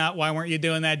Cole, why not? Why weren't you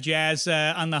doing that jazz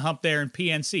on the hump there in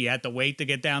PNC? You had to wait to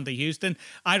get down to Houston.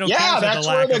 I don't care for the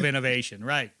lack of innovation,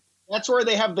 right? That's where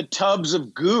they have the tubs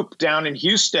of goop down in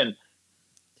Houston.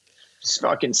 It's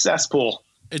fucking cesspool.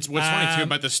 It's what's funny too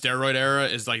about the steroid era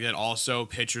is like that also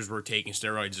pitchers were taking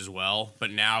steroids as well,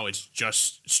 but now it's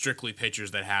just strictly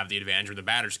pitchers that have the advantage where the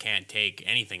batters can't take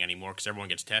anything anymore because everyone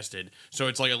gets tested. So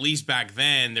it's like at least back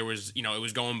then there was, it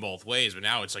was going both ways, but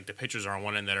now it's like the pitchers are on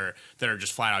one end that are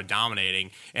just flat out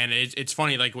dominating. And it's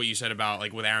funny, like what you said about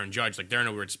like with Aaron Judge, like they're in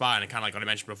a weird spot, and kind of like what I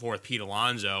mentioned before with Pete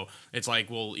Alonso, it's like,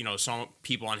 well, some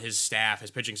people on his staff,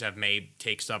 his pitching staff may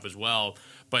take stuff as well.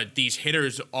 But these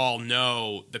hitters all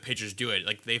know the pitchers do it.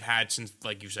 Like they've had since,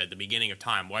 like you said, the beginning of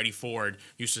time. Whitey Ford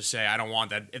used to say, "I don't want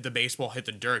that." If the baseball hit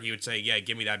the dirt, he would say, "Yeah,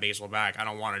 give me that baseball back. I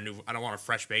don't want a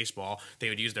fresh baseball." They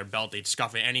would use their belt. They'd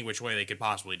scuff it any which way they could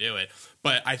possibly do it.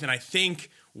 But I think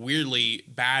weirdly,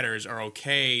 batters are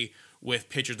okay with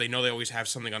pitchers. They know they always have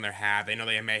something on their hat. They know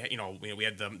they may, we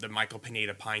had the Michael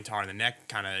Pineda pine tar in the neck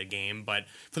kind of game, but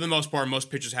for the most part, most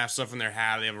pitchers have stuff in their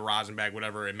hat. They have a rosin bag,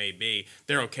 whatever it may be.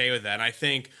 They're okay with that. And I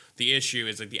think the issue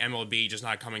is like the MLB just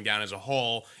not coming down as a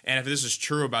whole. And if this is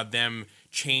true about them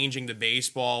changing the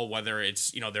baseball, whether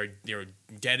it's, they're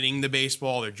deadening the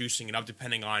baseball, they're juicing it up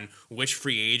depending on which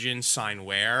free agents sign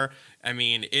where. I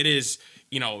mean, it is,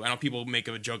 I know people make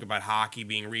a joke about hockey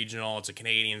being regional. It's a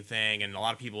Canadian thing, and a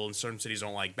lot of people in certain cities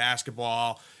don't like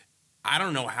basketball. I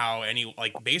don't know how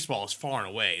baseball is far and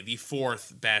away the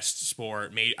fourth best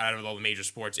sport out of all the major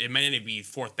sports. It may not be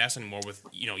fourth best anymore with,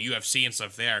 UFC and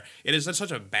stuff there. It is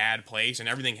such a bad place, and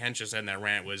everything Hench just said in that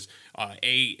rant was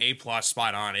A plus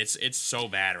spot on. It's so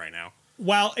bad right now.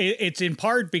 Well, it's in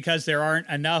part because there aren't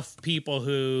enough people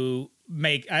who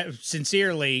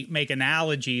sincerely make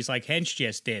analogies like Hench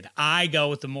just did. I go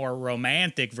with the more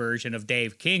romantic version of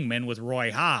Dave Kingman with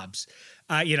Roy Hobbs.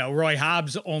 Roy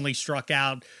Hobbs only struck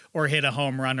out or hit a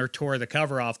home run or tore the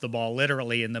cover off the ball,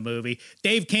 literally, in the movie.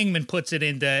 Dave Kingman puts it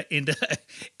into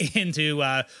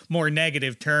more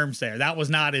negative terms there. That was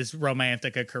not as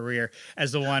romantic a career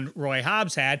as the one Roy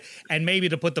Hobbs had. And maybe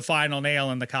to put the final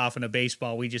nail in the coffin of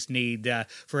baseball, we just need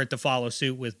for it to follow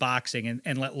suit with boxing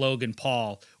and let Logan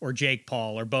Paul or Jake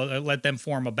Paul or both let them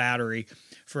form a battery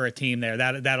for a team there.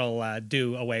 That'll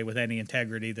do away with any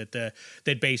integrity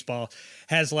that baseball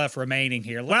has left remaining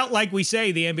here. Well, like we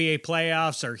say, the NBA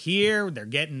playoffs are here. They're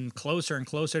getting closer and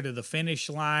closer to the finish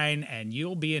line, and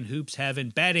you'll be in hoops heaven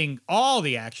betting all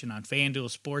the action on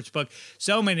FanDuel Sportsbook.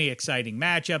 So many exciting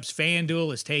matchups.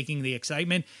 FanDuel is taking the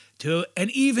excitement to an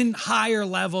even higher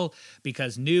level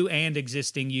because new and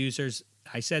existing users,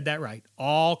 I said that right,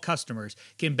 all customers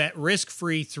can bet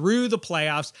risk-free through the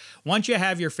playoffs. Once you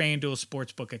have your FanDuel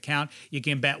Sportsbook account, you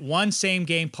can bet one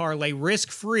same-game parlay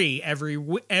risk-free every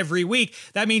week.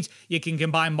 That means you can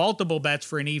combine multiple bets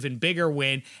for an even bigger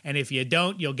win, and if you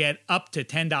don't, you'll get up to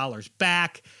 $10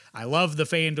 back. I love the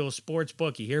FanDuel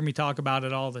Sportsbook. You hear me talk about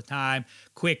it all the time.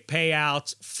 Quick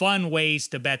payouts, fun ways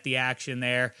to bet the action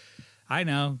there. I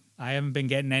know I haven't been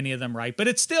getting any of them right, but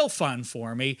it's still fun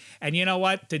for me. And you know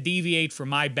what? To deviate from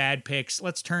my bad picks,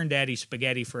 let's turn to Eddie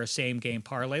Spaghetti for a same-game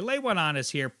parlay. Lay one on us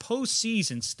here,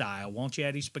 postseason style, won't you,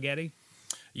 Eddie Spaghetti?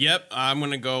 Yep, I'm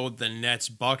going to go with the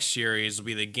Nets-Bucks series. It'll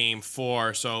be the game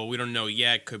 4, so we don't know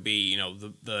yet. Could be,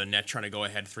 the Nets trying to go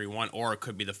ahead 3-1, or it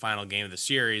could be the final game of the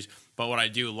series. But what I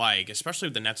do like, especially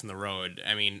with the Nets on the road,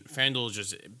 I mean, FanDuel is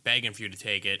just begging for you to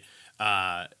take it.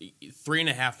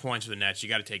 3.5 points for the Nets. You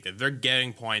got to take that. They're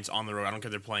getting points on the road. I don't care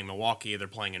if they're playing Milwaukee, they're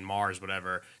playing in Mars,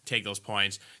 whatever. Take those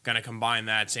points. Going to combine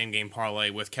that same game parlay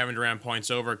with Kevin Durant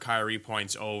points over, Kyrie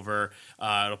points over.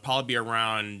 It'll probably be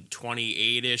around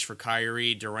 28-ish for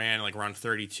Kyrie. Durant like around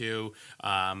 32.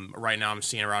 Right now I'm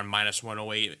seeing around minus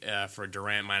 108 for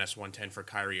Durant, minus 110 for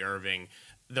Kyrie Irving.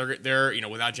 They're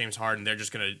without James Harden,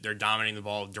 they're dominating the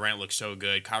ball. Durant looks so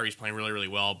good. Kyrie's playing really, really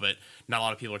well, but not a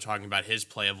lot of people are talking about his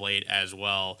play of late as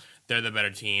well. They're the better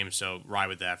team, so ride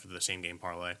with that for the same game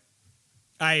parlay.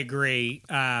 I agree.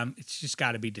 It's just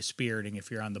got to be dispiriting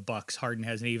if you're on the Bucks. Harden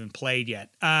hasn't even played yet,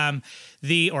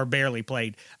 or barely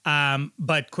played.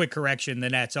 But quick correction: the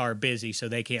Nets are busy, so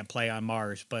they can't play on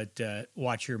Mars. But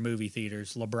watch your movie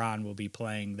theaters. LeBron will be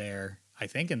playing there, I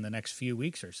think, in the next few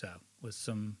weeks or so with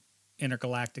some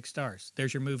intergalactic stars.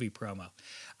 There's your movie promo.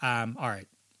 All right.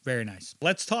 Very nice.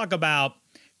 Let's talk about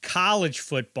college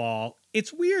football.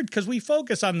 It's weird because we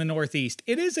focus on the Northeast.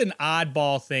 It is an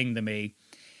oddball thing to me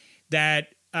that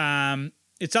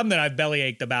it's something that I've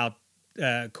bellyached about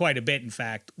quite a bit, in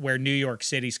fact, where New York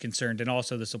City's concerned, and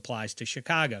also this applies to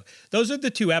Chicago. Those are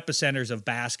the two epicenters of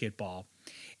basketball.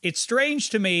 It's strange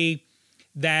to me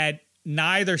that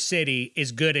neither city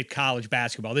is good at college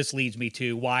basketball. This leads me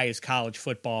to why is college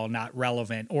football not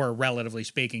relevant, or relatively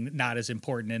speaking, not as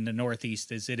important in the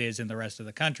Northeast as it is in the rest of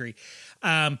the country.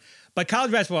 But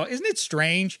college basketball, isn't it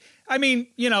strange? I mean,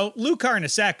 Lou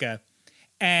Carnesecca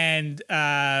and,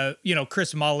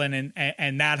 Chris Mullin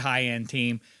and that high-end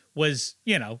team was,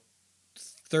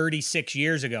 36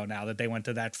 years ago now that they went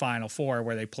to that Final Four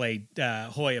where they played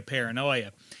Hoya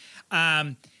Paranoia.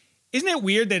 Isn't it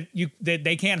weird that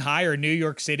they can't hire a New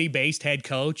York City-based head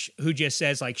coach who just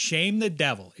says, like, shame the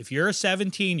devil. If you're a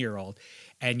 17-year-old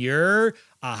and you're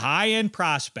a high-end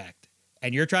prospect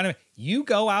and you're you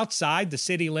go outside the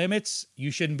city limits,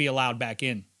 you shouldn't be allowed back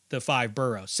in the 5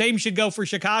 boroughs. Same should go for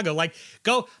Chicago. Like,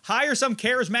 go hire some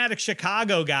charismatic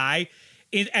Chicago guy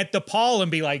at DePaul and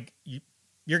be like,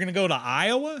 you're going to go to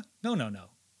Iowa? No.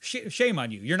 Shame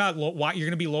on you. You're going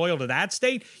to be loyal to that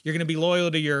state. You're going to be loyal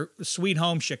to your sweet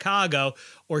home, Chicago,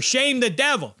 or shame the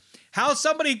devil. How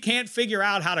somebody can't figure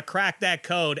out how to crack that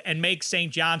code and make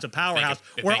St. John's a powerhouse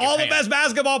where all the best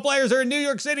basketball players are in New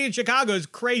York City and Chicago is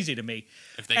crazy to me.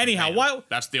 Anyhow,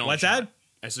 that's the only what's shot. That?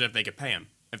 I said if they could pay him.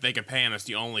 If they could pay him, that's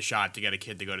the only shot to get a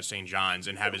kid to go to St. John's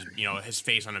and have his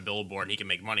face on a billboard and he can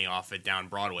make money off it down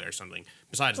Broadway or something.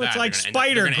 Besides that, it's like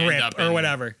Spider Grip or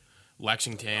whatever.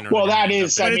 Lexington. Well, that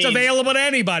is. But it's available to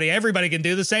anybody. Everybody can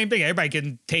do the same thing. Everybody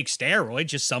can take steroids.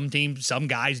 Just some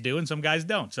guys do and some guys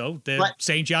don't. So the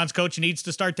St. John's coach needs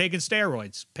to start taking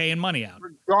steroids, paying money out.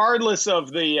 Regardless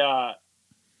of the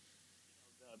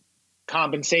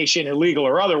compensation, illegal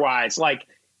or otherwise, like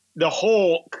the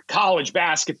whole college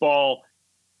basketball,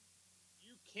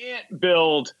 you can't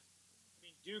build. I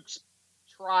mean, Duke's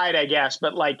tried, I guess,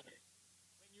 but like,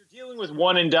 dealing with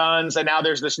one and dones, and now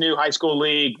there's this new high school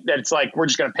league that it's like we're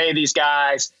just going to pay these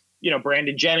guys.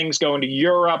 Brandon Jennings going to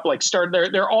Europe,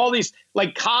 there are all these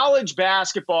like college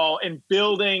basketball and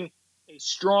building a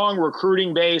strong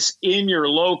recruiting base in your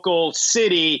local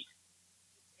city.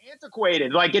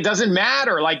 Antiquated. Like, it doesn't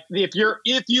matter. Like, if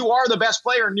you are the best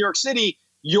player in New York City,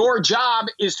 your job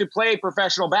is to play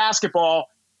professional basketball.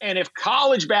 And if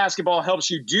college basketball helps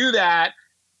you do that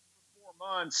for 4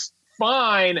 months,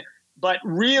 fine. But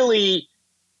really,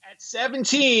 at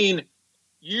 17,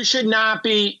 you should not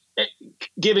be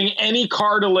giving any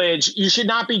cartilage. You should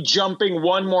not be jumping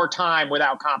one more time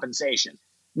without compensation.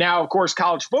 Now, of course,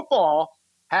 college football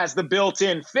has the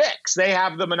built-in fix. They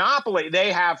have the monopoly.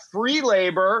 They have free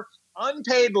labor,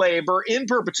 unpaid labor in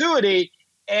perpetuity.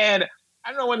 And I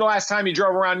don't know when the last time you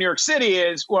drove around New York City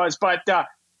was, but not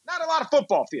a lot of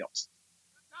football fields,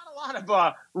 not a lot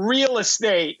of real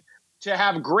estate to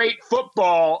have great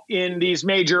football in these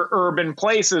major urban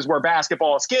places where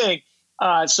basketball is king.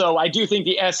 So I do think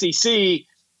the SEC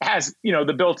has,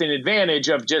 the built-in advantage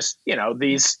of just,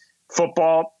 these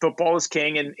football is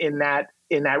king in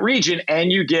that region,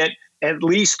 and you get at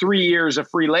least 3 years of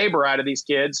free labor out of these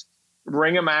kids.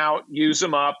 Bring them out, use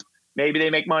them up. Maybe they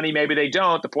make money, maybe they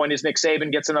don't. The point is Nick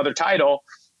Saban gets another title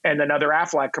and another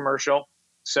Aflac commercial.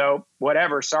 So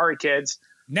whatever. Sorry, kids.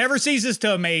 Never ceases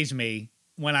to amaze me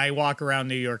when I walk around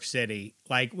New York City.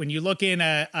 Like, when you look in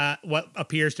what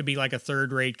appears to be like a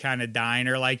third-rate kind of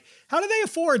diner, like, how do they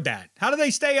afford that? How do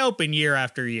they stay open year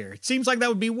after year? It seems like that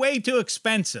would be way too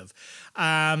expensive.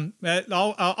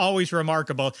 Always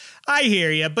remarkable. I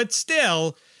hear you, but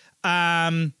still,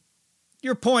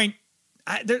 your point,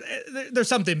 there's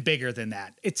something bigger than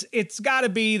that. It's got to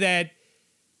be that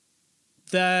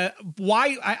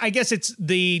I guess it's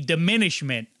the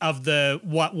diminishment of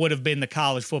what would have been the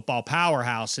college football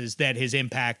powerhouses that has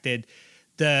impacted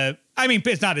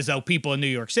it's not as though people in New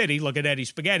York City, look at Eddie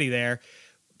Spaghetti there,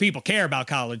 people care about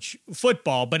college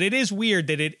football, but it is weird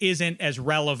that it isn't as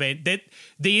relevant, that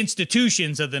the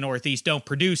institutions of the Northeast don't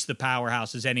produce the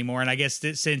powerhouses anymore. And I guess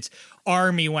that since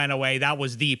Army went away, that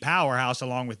was the powerhouse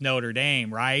along with Notre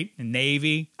Dame, right? And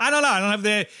Navy. I don't know. I don't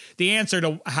have the answer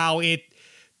to how it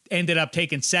ended up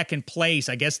taking second place.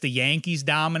 I guess the Yankees'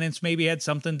 dominance maybe had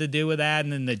something to do with that.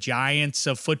 And then the Giants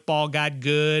of football got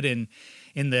good and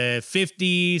in the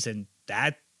 50s, and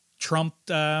that trumped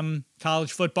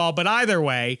college football. But either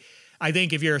way, I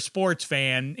think if you're a sports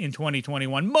fan in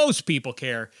 2021, most people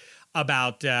care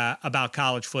about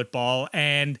college football.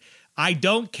 And I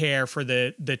don't care for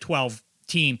the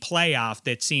 12-team playoff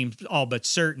that seems all but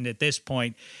certain at this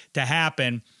point to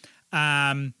happen.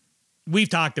 We've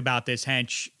talked about this,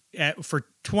 Hench, for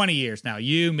 20 years now.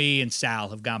 You, me, and Sal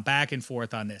have gone back and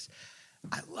forth on this.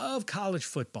 I love college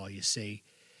football, you see,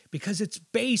 because it's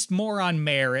based more on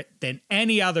merit than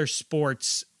any other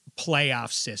sports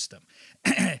playoff system.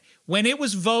 When it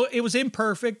was it was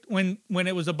imperfect when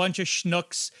it was a bunch of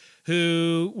schnooks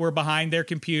who were behind their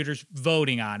computers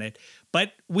voting on it.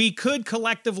 But we could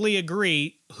collectively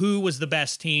agree who was the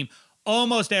best team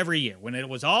almost every year. When it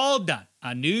was all done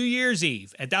on New Year's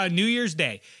Eve, New Year's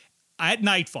Day, at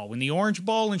nightfall, when the Orange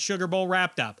Bowl and Sugar Bowl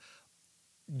wrapped up,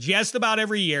 just about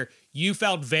every year, you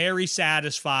felt very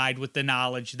satisfied with the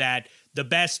knowledge that the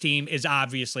best team is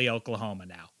obviously Oklahoma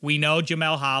now. We know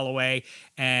Jamel Holloway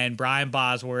and Brian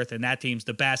Bosworth, and that team's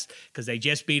the best because they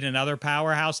just beat another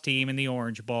powerhouse team in the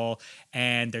Orange Bowl,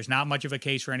 and there's not much of a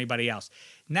case for anybody else.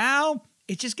 Now,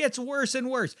 it just gets worse and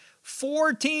worse.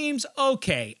 4 teams,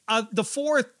 okay. The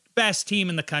fourth best team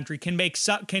in the country can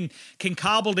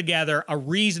cobble together a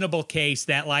reasonable case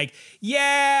that, like,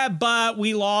 yeah, but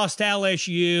we lost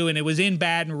LSU and it was in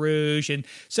Baton Rouge, and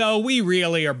so we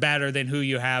really are better than who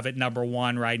you have at number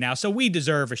 1 right now, so we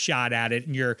deserve a shot at it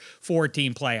in your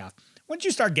 4-team playoff. Once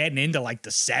you start getting into like the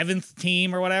 7th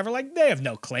team or whatever, like, they have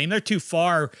no claim. They're too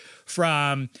far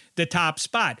from the top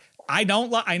spot. I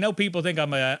know people think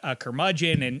I'm a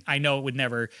curmudgeon, and I know it would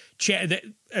never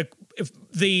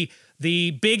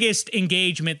the biggest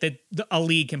engagement that a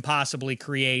league can possibly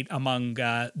create among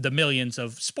the millions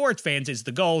of sports fans is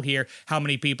the goal here. How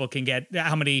many people can get,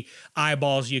 how many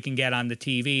eyeballs you can get on the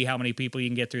TV, how many people you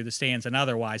can get through the stands and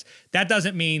otherwise. That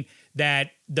doesn't mean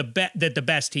that the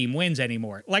best team wins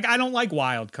anymore. Like, I don't like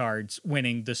wild cards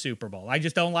winning the Super Bowl. I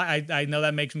just don't like, I know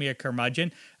that makes me a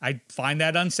curmudgeon. I find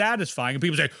that unsatisfying. And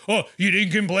people say, oh, you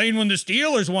didn't complain when the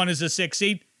Steelers won as a 6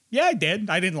 seed. Yeah, I did.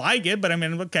 I didn't like it, but I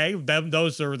mean, okay,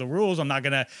 those are the rules. I'm not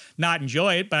going to not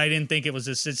enjoy it, but I didn't think it was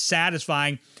as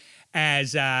satisfying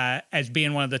as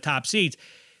being one of the top seeds.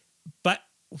 But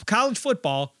college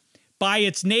football, by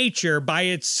its nature, by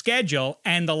its schedule,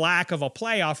 and the lack of a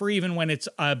playoff, or even when it's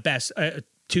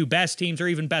two best teams, or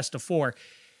even best of 4,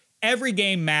 every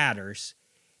game matters.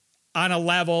 on a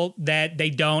level that they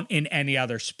don't in any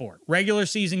other sport. Regular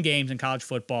season games in college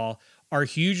football are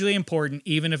hugely important,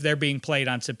 even if they're being played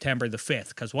on September the 5th.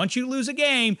 Because once you lose a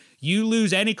game, you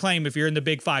lose any claim. If you're in the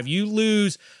Big Five, you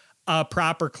lose a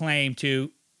proper claim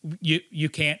to you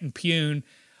can't impugn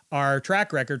our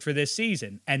track record for this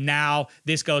season. And now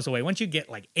this goes away. Once you get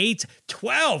like 8,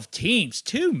 12 teams,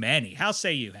 too many. How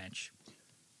say you, Hench?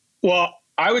 Well,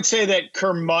 I would say that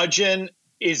curmudgeon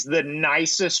is the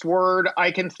nicest word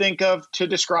I can think of to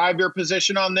describe your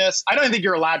position on this. I don't think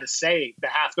you're allowed to say the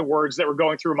half the words that were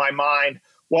going through my mind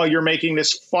while you're making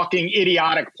this fucking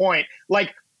idiotic point.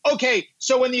 Like, okay,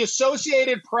 so when the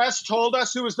Associated Press told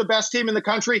us who was the best team in the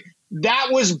country, that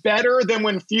was better than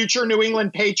when future New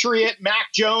England Patriot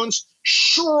Mac Jones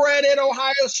shredded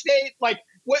Ohio State. Like,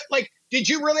 what? Like, did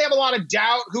you really have a lot of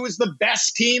doubt who was the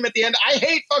best team at the end? I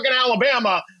hate fucking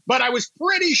Alabama, but I was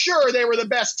pretty sure they were the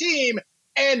best team.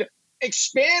 And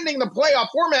expanding the playoff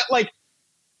format, like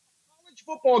college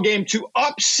football game, to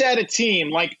upset a team,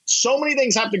 like so many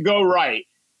things have to go right.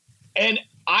 And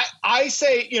I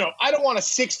say, I don't want a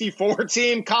 64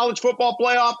 team college football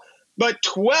playoff, but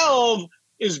 12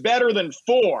 is better than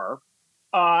 4.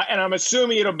 And I'm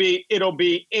assuming it'll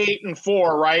be 8 and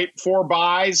 4, right? 4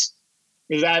 byes.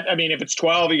 Is that, I mean, if it's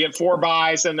 12, you get 4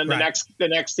 byes, and then the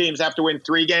next teams have to win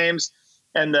 3 games,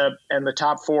 and the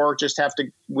top 4 just have to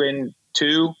win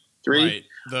 2, 3. Right.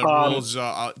 The rules,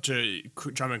 to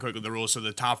chime in quickly, the rules, so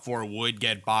the top 4 would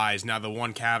get byes. Now, the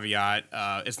one caveat,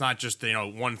 it's not just,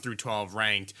 1 through 12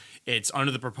 ranked. It's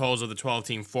under the proposal of the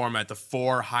 12-team format, the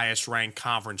 4 highest-ranked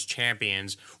conference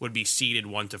champions would be seeded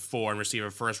 1 to 4 and receive a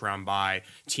first-round bye.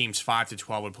 Teams 5 to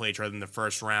 12 would play each other in the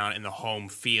first round in the home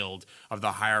field of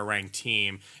the higher-ranked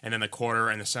team. And then the quarter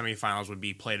and the semifinals would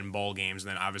be played in bowl games.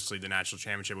 And then, obviously, the national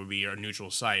championship would be a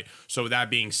neutral site. So, with that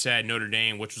being said, Notre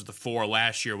Dame, which was the 4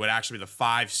 last year, would actually be the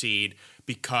 5 seed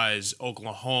because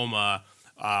Oklahoma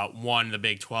won the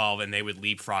Big 12 and they would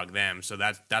leapfrog them. So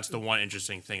that's the one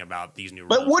interesting thing about these new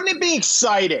rules. But wouldn't it be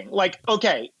exciting? Like,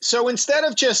 okay, so instead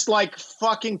of just like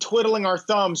fucking twiddling our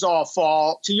thumbs all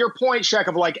fall, to your point, Shek,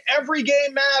 of like every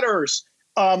game matters.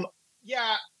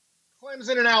 Yeah,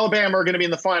 Clemson and Alabama are going to be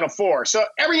in the Final Four. So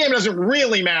every game doesn't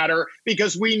really matter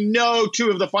because we know 2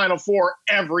 of the Final Four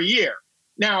every year.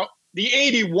 Now, the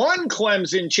 81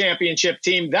 Clemson championship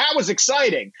team, that was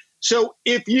exciting. So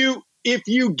if you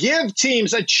give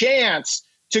teams a chance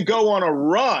to go on a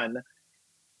run,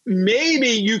 maybe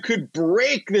you could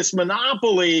break this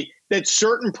monopoly that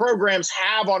certain programs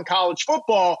have on college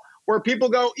football where people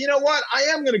go, you know what, I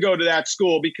am going to go to that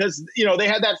school because, they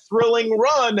had that thrilling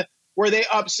run where they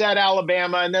upset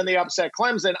Alabama and then they upset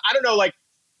Clemson. I don't know, like,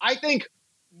 I think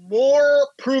more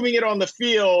proving it on the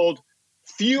field,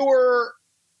 fewer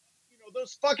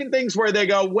those fucking things where they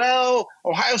go, well,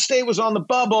 Ohio State was on the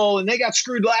bubble and they got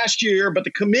screwed last year, but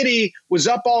the committee was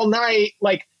up all night.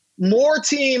 Like, more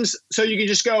teams, so you can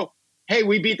just go, hey,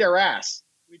 we beat their ass.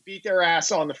 We beat their ass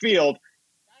on the field.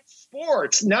 That's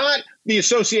sports, not the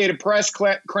Associated Press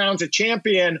crowns a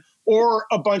champion or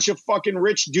a bunch of fucking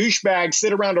rich douchebags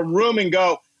sit around a room and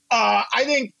go, I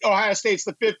think Ohio State's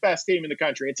the 5th best team in the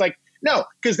country. It's like, no,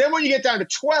 because then when you get down to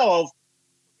 12,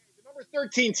 the number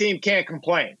 13 team can't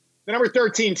complain. The number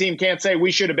 13 team can't say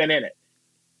we should have been in it.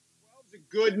 12 is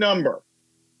a good number.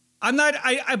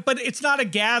 But it's not a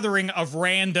gathering of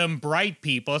random bright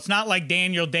people. It's not like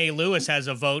Daniel Day-Lewis has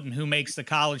a vote in who makes the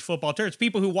college football tour. It's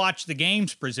people who watch the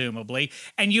games, presumably.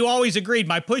 And you always agreed.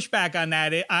 My pushback on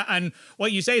that, on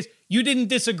what you say, is you didn't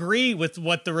disagree with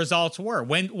what the results were.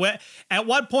 At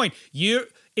what point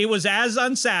it was as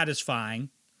unsatisfying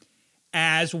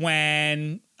as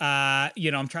when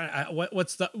I'm trying.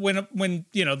 What's the when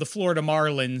the Florida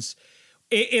Marlins.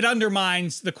 It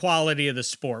undermines the quality of the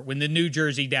sport when the New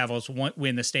Jersey Devils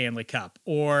win the Stanley Cup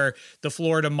or the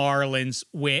Florida Marlins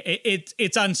win.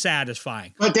 It's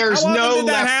unsatisfying. But there's How no often did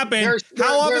that left, happen?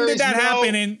 How often did that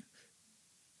happen? There's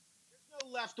no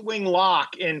left-wing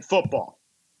lock in football.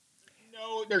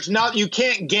 No, there's not. You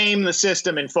can't game the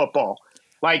system in football.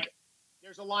 Like,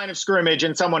 there's a line of scrimmage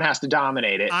and someone has to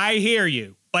dominate it. I hear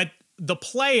you, but the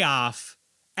playoff,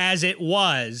 as it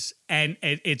was, and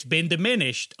it's been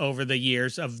diminished over the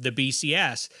years of the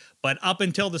BCS, but up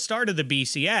until the start of the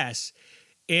BCS,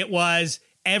 it was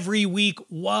every week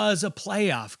was a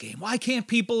playoff game. Why can't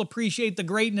people appreciate the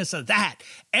greatness of that?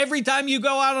 Every time you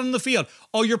go out on the field,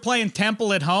 oh, you're playing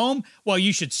Temple at home? Well,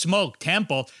 you should smoke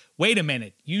Temple. Wait a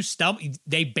minute,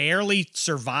 they barely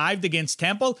survived against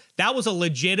Temple? That was a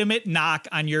legitimate knock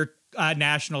on your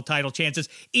national title chances,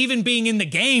 even being in the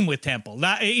game with Temple,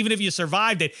 not even if you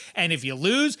survived it. And if you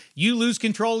lose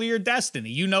control of your destiny.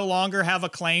 You no longer have a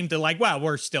claim to like, well,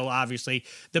 we're still obviously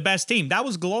the best team. That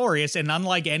was glorious and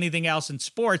unlike anything else in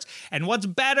sports. And what's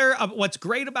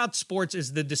great about sports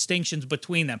is the distinctions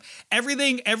between them.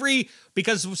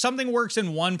 Because something works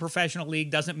in one professional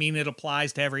league doesn't mean it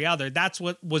applies to every other. That's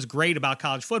what was great about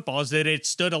college football, is that it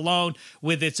stood alone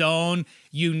with its own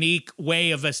unique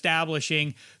way of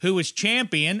establishing who was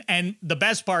champion. And the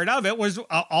best part of it was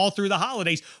all through the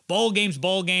holidays, bowl games,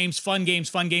 fun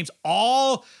games,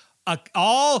 all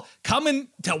coming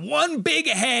to one big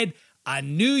head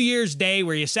on New Year's Day,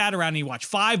 where you sat around and you watched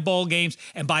 5 bowl games,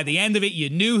 and by the end of it,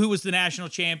 you knew who was the national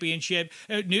champion,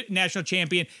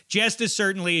 just as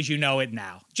certainly as you know it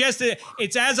now.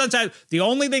 It's as untitled. The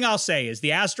only thing I'll say is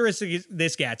the asterisk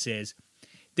this gets is,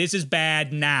 this is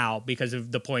bad now because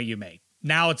of the point you made.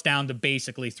 Now it's down to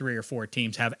basically 3 or 4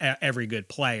 teams have every good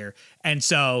player. And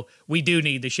so we do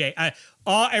need the shade.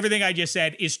 Everything I just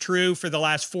said is true for the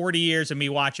last 40 years of me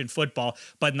watching football.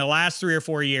 But in the last 3 or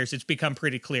 4 years, it's become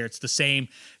pretty clear. It's the same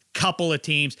couple of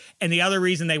teams. And the other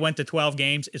reason they went to 12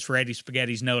 games is for Eddie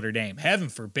Spaghetti's Notre Dame. Heaven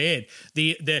forbid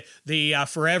the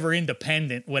forever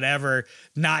independent would ever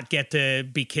not get to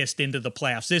be kissed into the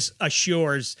playoffs. This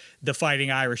assures the Fighting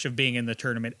Irish of being in the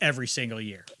tournament every single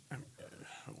year.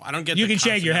 I don't get. You can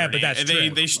shake your head, but that's true.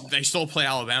 They still play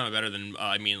Alabama better than.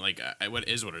 What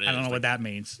is what it is. I don't know what that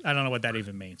means. I don't know what that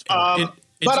even means. But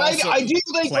I do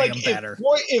think like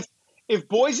if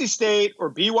Boise State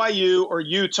or BYU or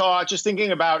Utah, just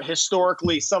thinking about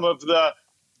historically some of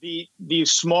the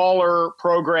smaller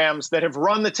programs that have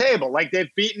run the table, like they've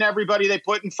beaten everybody they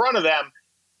put in front of them,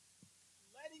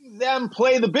 letting them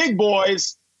play the big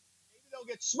boys, maybe they'll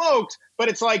get smoked. But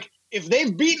it's like, if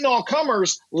they've beaten all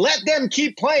comers, let them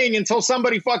keep playing until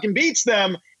somebody fucking beats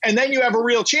them, and then you have a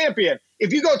real champion.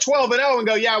 If you go 12-0 and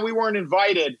go, yeah, we weren't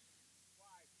invited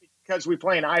because we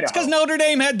play in Idaho. It's because Notre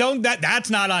Dame that's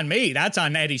not on me. That's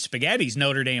on Eddie Spaghetti's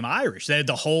Notre Dame Irish. The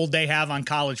hold they have on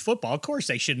college football. Of course,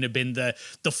 they shouldn't have been the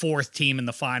 4th team in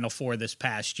the Final Four this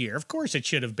past year. Of course, it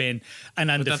should have been an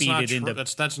undefeated.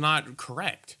 That's not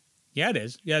correct. Yeah, it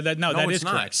is. Yeah, that is correct.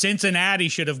 Not. Cincinnati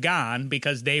should have gone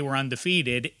because they were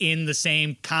undefeated in the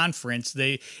same conference.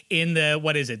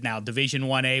 What is it now? Division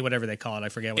 1A, whatever they call it. I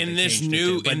forget what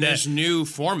this new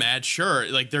format. Sure,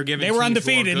 like they're giving. They were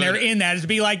undefeated and they're in that. It's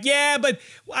be like, yeah, but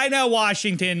I know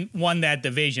Washington won that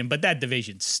division, but that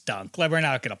division stunk. Like, we're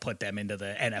not going to put them into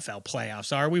the NFL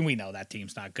playoffs, are we? We know that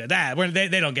team's not good.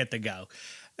 They don't get to go.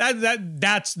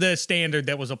 That's the standard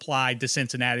that was applied to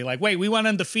Cincinnati. Like, wait, we went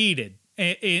undefeated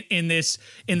in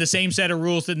the same set of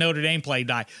rules that Notre Dame played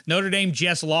by. Notre Dame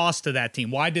just lost to that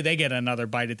team. Why did they get another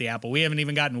bite at the apple? We haven't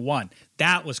even gotten one.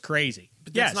 That was crazy.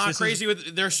 But that's not crazy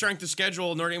with their strength of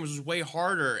schedule. Notre Dame was way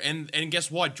harder. And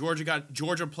guess what?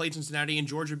 Georgia played Cincinnati and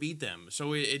Georgia beat them.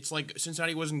 So it's like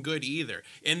Cincinnati wasn't good either.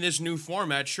 In this new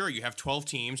format, sure, you have 12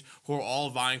 teams who are all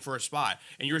vying for a spot.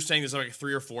 And you were saying there's like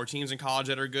 3 or 4 teams in college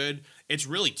that are good. It's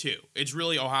really 2. It's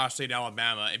really Ohio State and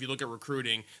Alabama. If you look at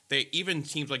recruiting, even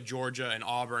teams like Georgia and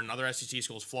Auburn and other SEC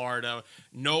schools, Florida,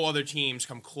 no other teams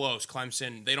come close.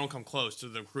 Clemson, they don't come close to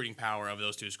the recruiting power of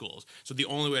those 2 schools. So the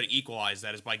only way to equalize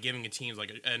that is by giving a teams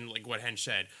like what Hench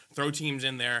said, throw teams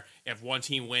in there. If one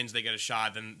team wins, they get a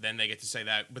shot. Then they get to say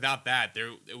that. Without that,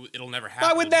 it'll never happen.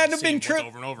 Why would that have been true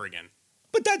over and over again?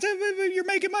 But you're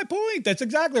making my point. That's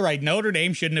exactly right. Notre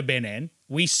Dame shouldn't have been in.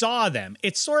 We saw them.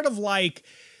 It's sort of like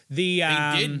they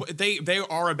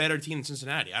are a better team than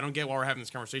Cincinnati. I don't get why we're having this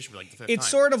conversation for like the 5th time. It's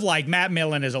sort of like Matt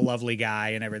Millen is a lovely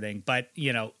guy and everything, but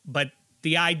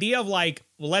the idea of like,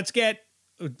 well, let's get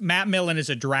Matt Millen is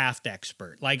a draft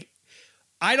expert. Like,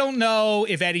 I don't know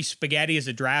if Eddie Spaghetti is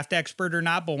a draft expert or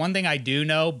not, but one thing I do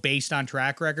know based on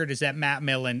track record is that Matt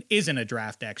Millen isn't a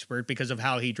draft expert because of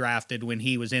how he drafted when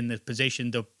he was in the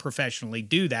position to professionally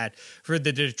do that for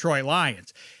the Detroit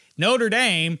Lions. Notre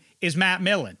Dame is Matt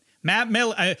Millen. Matt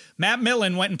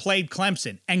Millen went and played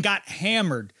Clemson and got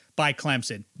hammered by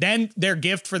Clemson. Then their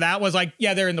gift for that was like,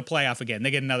 yeah, they're in the playoff again. They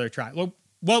get another try. Well,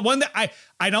 one that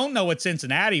I don't know what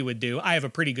Cincinnati would do. I have a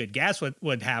pretty good guess what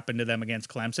would happen to them against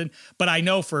Clemson, but I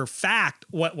know for a fact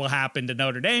what will happen to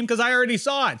Notre Dame because I already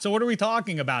saw it. So what are we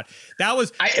talking about?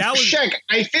 Shek,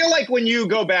 I feel like when you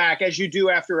go back, as you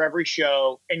do after every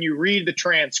show, and you read the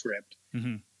transcript,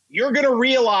 you're going to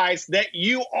realize that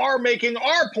you are making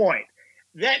our point.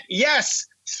 That, yes,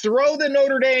 throw the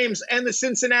Notre Dames and the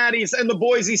Cincinnatis and the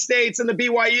Boise States and the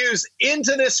BYUs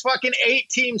into this fucking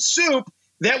 8-team soup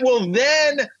that will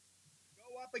then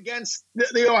go up against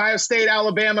the Ohio State,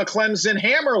 Alabama, Clemson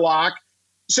hammerlock.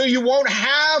 So you won't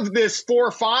have this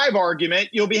 4-5 argument.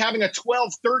 You'll be having a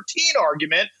 12-13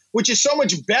 argument, which is so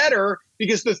much better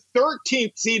because the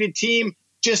 13th seeded team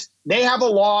they have a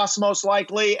loss most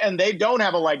likely, and they don't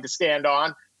have a leg to stand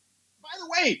on. By the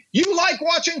way, you like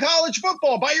watching college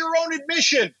football by your own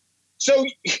admission. So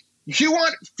you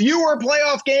want fewer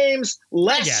playoff games,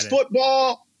 less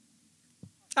football.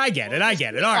 I get it.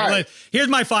 All right. Here's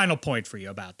my final point for you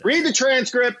about this. Read the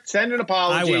transcript, send an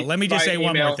apology. I will. Let me just say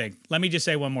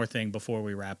one more thing before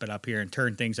we wrap it up here and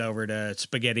turn things over to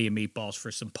spaghetti and meatballs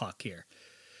for some puck here.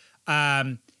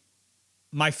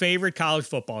 My favorite college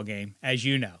football game, as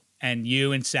you know, and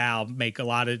you and Sal make a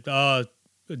lot of,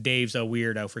 Dave's a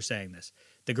weirdo for saying this.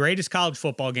 The greatest college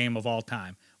football game of all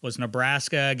time was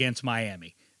Nebraska against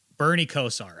Miami. Bernie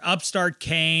Kosar, upstart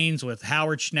Canes with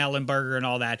Howard Schnellenberger and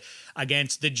all that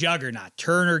against the juggernaut,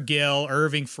 Turner Gill,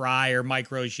 Irving Fryer,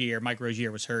 Mike Rozier. Mike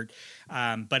Rozier was hurt.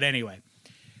 But anyway,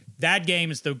 that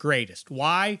game is the greatest.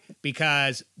 Why?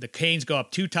 Because the Canes go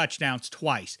up 2 touchdowns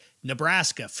twice.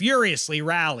 Nebraska furiously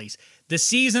rallies. The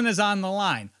season is on the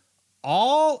line.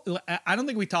 I don't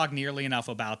think we talk nearly enough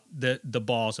about the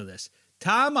balls of this.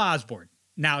 Tom Osborne.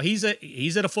 Now he's at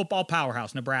a football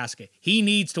powerhouse, Nebraska. He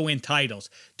needs to win titles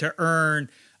to earn,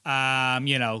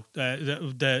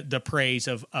 the praise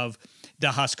of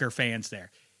the Husker fans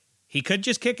there. He could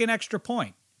just kick an extra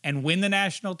point and win the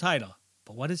national title.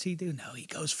 But what does he do? No, he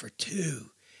goes for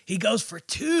 2. He goes for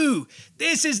 2.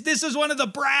 This is one of the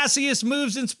brassiest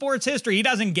moves in sports history. He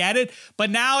doesn't get it, but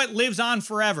now it lives on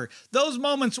forever. Those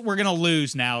moments we're going to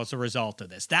lose now as a result of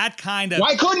this. That kind of...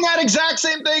 Why couldn't that exact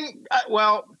same thing...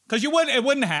 Because it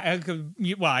wouldn't have...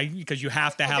 Why? Because you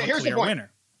have to have a clear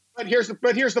winner. But here's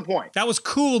the point. That was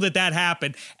cool that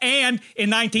happened. And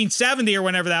in 1970 or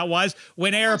whenever that was,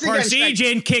 when Ara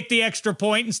Parseghian kicked the extra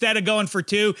point instead of going for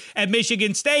 2 at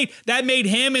Michigan State, that made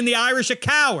him and the Irish a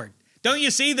coward. Don't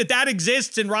you see that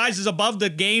exists and rises above the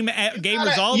game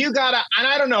result? You gotta, and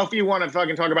I don't know if you want to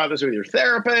fucking talk about this with your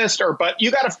therapist but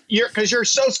because you're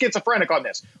so schizophrenic on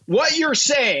this. What you're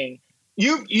saying,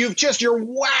 you're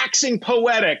waxing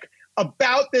poetic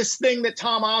about this thing that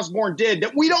Tom Osborne did,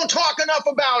 that we don't talk enough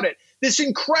about it. This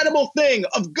incredible thing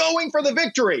of going for the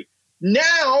victory.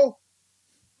 Now,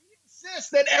 we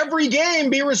insist that every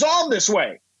game be resolved this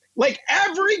way. Like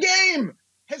every game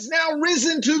has now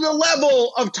risen to the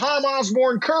level of Tom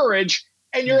Osborne courage,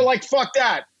 and you're like, fuck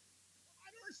that. I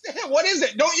don't understand. What is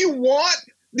it? Don't you want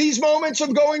these moments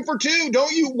of going for 2?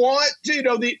 Don't you want to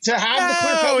have the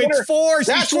clear-cut winner? It's forced.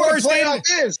 That's what a playoff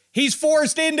is. He's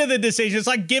forced into the decision. It's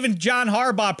like giving John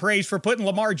Harbaugh praise for putting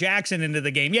Lamar Jackson into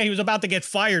the game. Yeah, he was about to get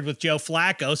fired with Joe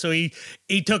Flacco, so he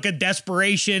took he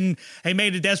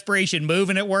made a desperation move,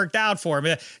 and it worked out for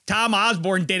him. Tom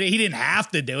Osborne did it. He didn't have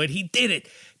to do it. He did it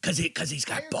because he's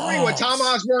got balls. What Tom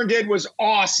Osborne did was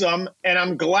awesome, and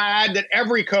I'm glad that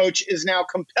every coach is now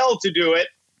compelled to do it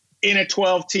in a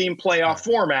 12-team playoff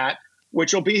format,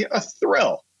 which will be a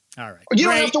thrill. All right. You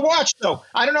don't have to watch, though.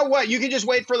 I don't know what. You can just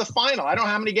wait for the final. I don't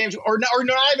know how many games, or not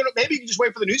even. Maybe you can just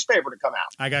wait for the newspaper to come out.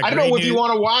 I don't know if you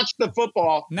want to watch the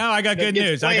football. No, I got good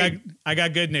news. I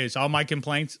got good news. All my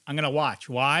complaints, I'm going to watch.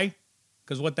 Why?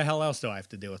 Because what the hell else do I have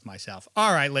to do with myself?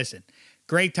 All right, listen.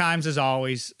 Great times as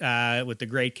always with the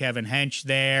great Kevin Hench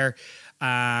there,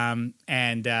 and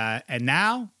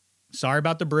now. Sorry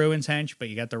about the Bruins, Hench, but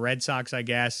you got the Red Sox, I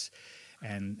guess.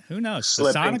 And who knows?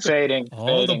 Slipping, fading.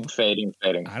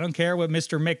 I don't care what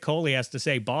Mr. Mick Coley has to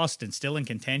say. Boston still in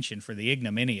contention for the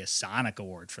ignominious Sonic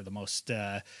Award for the most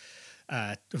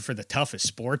for the toughest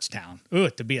sports town. Ooh,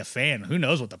 to be a fan. Who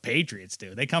knows what the Patriots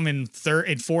do? They come in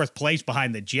 4th place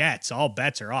behind the Jets. All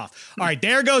bets are off. All right,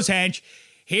 there goes Hench.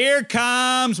 Here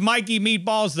comes Mikey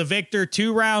Meatballs, the victor.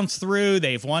 2 rounds through.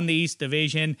 They've won the East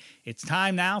Division. It's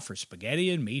time now for Spaghetti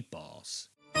and Meatballs.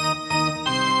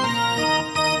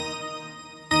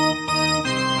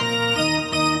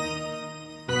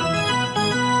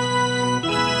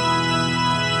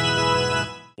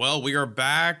 Well, we are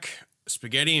back.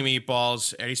 Spaghetti and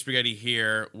Meatballs. Eddie Spaghetti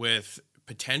here with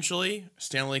potentially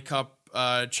Stanley Cup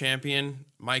champion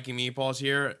Mikey Meatballs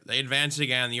here. They advanced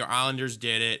again. The Islanders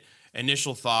did it.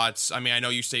 Initial thoughts. I mean, I know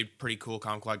you stayed pretty cool,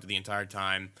 calm, collected the entire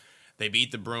time. They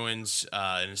beat the Bruins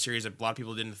in a series that a lot of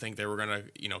people didn't think they were going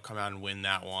to, come out and win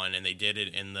that one, and they did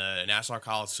it in the Nassau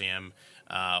Coliseum.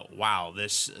 Wow,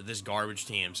 this garbage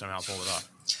team somehow pulled it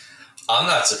off. I'm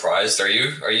not surprised. Are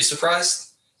you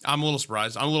surprised? I'm a little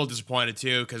surprised. I'm a little disappointed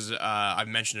too because I've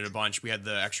mentioned it a bunch. We had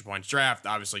the extra points draft.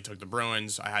 Obviously, took the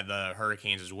Bruins. I had the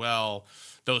Hurricanes as well.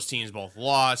 Those teams both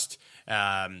lost.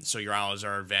 So your Islanders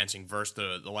are advancing versus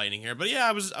the Lightning here. But yeah,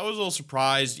 I was a little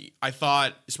surprised. I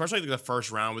thought, especially like the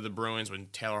first round with the Bruins when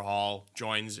Taylor Hall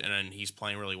joins and then he's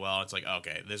playing really well. It's like,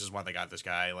 okay, this is why they got this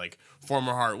guy. Like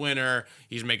former Hart winner.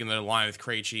 He's making the line with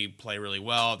Krejci play really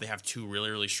well. They have two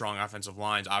really, really strong offensive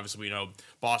lines. Obviously, we know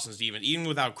Boston's even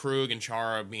without Krug and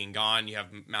Chara being gone, you have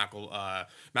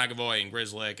McAvoy and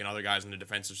Grzelcyk and other guys on the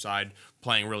defensive side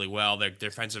playing really well. Their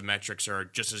defensive metrics are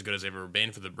just as good as they've ever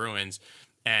been for the Bruins.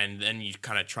 And then you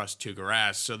kind of trust Tuukka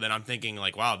Rask. So then I'm thinking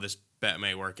like, wow, this bet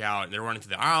may work out. And they're running to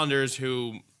the Islanders,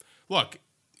 who, look,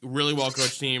 really well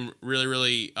coached team. Really,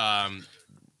 really,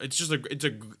 it's just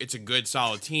it's a good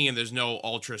solid team. There's no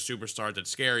ultra superstars that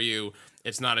scare you.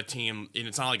 It's not a team, and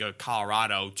it's not like a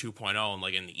Colorado 2.0 and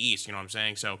like in the East. You know what I'm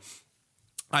saying? So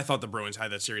I thought the Bruins had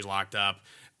that series locked up.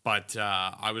 But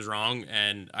I was wrong,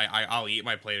 and I'll eat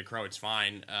my plate of crow. It's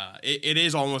fine. It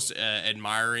is almost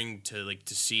admiring to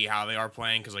see how they are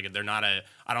playing because they're not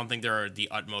I don't think they're the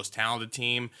utmost talented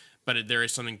team, but there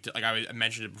is something to, I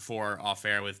mentioned it before off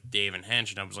air with Dave and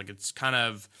Hench, and I was like, it's kind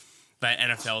of that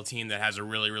NFL team that has a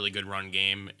really, really good run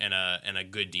game and a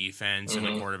good defense, and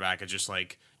the quarterback is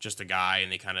just a guy,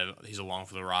 and he's along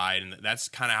for the ride, and that's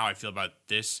kind of how I feel about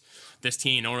this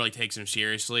team. No one really takes them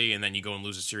seriously, and then you go and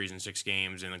lose a series in 6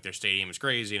 games, and their stadium is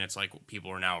crazy, and it's like people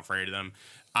are now afraid of them.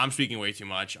 I'm speaking way too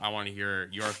much. I want to hear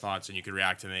your thoughts, and you could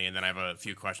react to me, and then I have a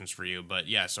few questions for you. But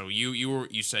yeah, so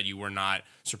you said you were not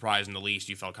surprised in the least.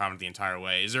 You felt confident the entire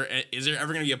way. Is there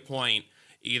ever going to be a point,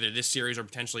 either this series or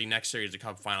potentially next series, the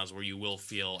Cup Finals, where you will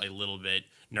feel a little bit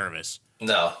nervous?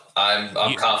 No,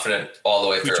 I'm confident all the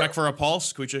way through. Can we check for a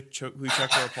pulse? Can we check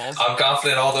for a pulse? I'm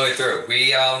confident all the way through.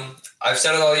 I've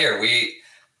said it all year.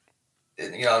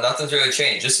 Nothing's really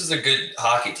changed. This is a good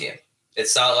hockey team.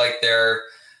 It's not like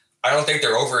I don't think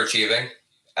they're overachieving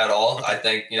at all. Okay. I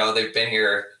think, they've been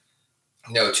here,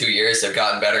 2 years. They've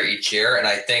gotten better each year. And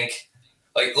I think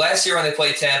like last year when they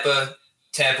played Tampa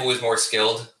was more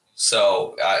skilled.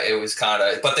 So it was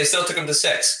but they still took them to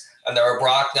 6. And there were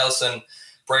Brock Nelson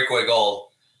breakaway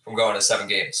goal from going to 7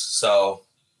 games. So,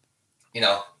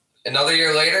 another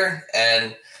year later,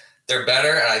 and they're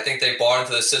better. And I think they bought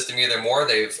into the system either more.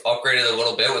 They've upgraded a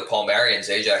little bit with Palmieri and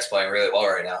Zajac playing really well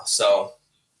right now. So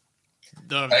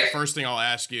the first thing I'll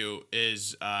ask you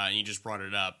is, and you just brought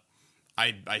it up,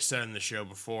 I said in the show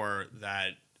before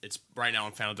that it's right now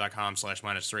on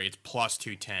FanDuel.com/-3, it's plus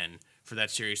 210 for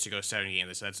that series to go 7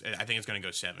 games. I think it's going to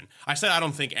go 7. I said I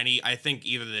don't think I think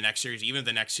either the next series, even if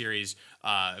the next series,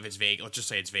 if it's Vegas, let's just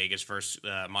say it's Vegas versus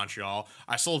Montreal,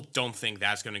 I still don't think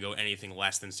that's going to go anything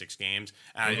less than 6 games.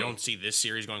 And I don't see this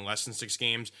series going less than 6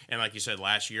 games. And like you said,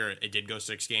 last year it did go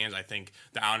 6 games. I think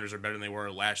the Islanders are better than they were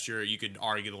last year. You could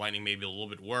argue the Lightning may be a little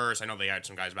bit worse. I know they had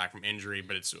some guys back from injury,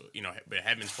 but it's, but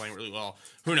Hedman's playing really well.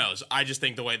 Who knows? I just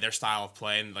think the way their style of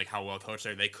play and like how well coached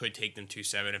they could take them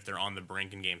 2-7 if they're on the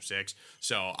brink in Game 6.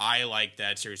 So I like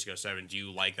that series to go 7. Do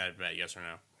you like that bet? Yes or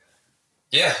no?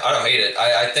 Yeah, I don't hate it.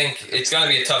 I think it's going to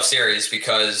be a tough series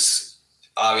because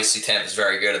obviously Tampa's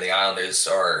very good and the Islanders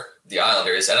are the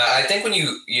Islanders. And I think when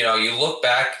you look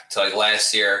back to like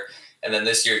last year and then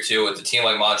this year too with a team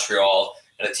like Montreal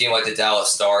and a team like the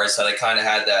Dallas Stars, how they kind of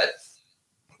had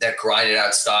that grinded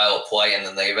out style of play, and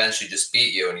then they eventually just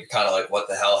beat you and you're kind of like, what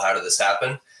the hell? How did this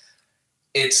happen?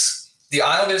 It's the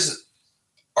Islanders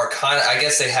are kind of, I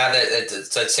guess they have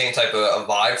that same type of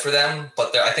vibe for them,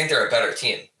 but I think they're a better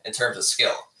team in terms of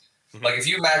skill. Mm-hmm. Like if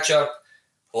you match up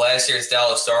last year's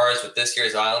Dallas Stars with this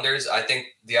year's Islanders, I think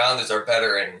the Islanders are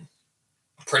better in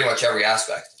pretty much every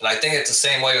aspect. And I think it's the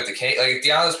same way with like if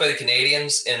the Islanders play the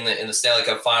Canadiens in the Stanley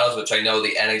Cup Finals, which I know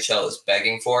the NHL is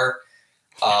begging for.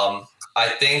 I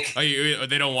think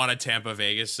they don't want a Tampa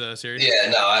Vegas series.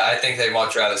 Yeah, no, I think they'd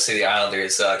much rather see the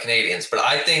Islanders Canadiens. But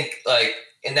I think like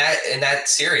in that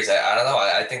series, I don't know.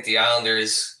 I think the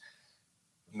Islanders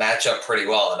match up pretty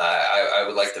well, and I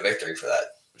would like the victory for that.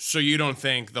 So you don't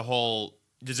think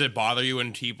does it bother you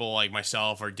when people like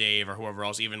myself or Dave or whoever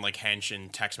else, even like Hench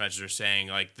and text messages are saying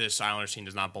like this Islanders team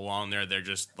does not belong there? They're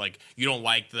just like, you don't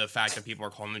like the fact that people are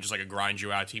calling them just like a grind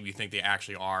you out team. You think they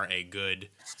actually are a good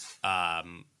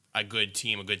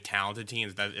team, a good talented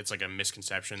team. That it's like a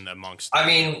misconception amongst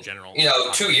general.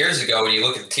 2 years ago when you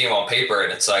look at the team on paper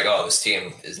and it's like, oh, this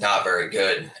team is not very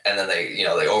good, and then they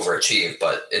overachieve.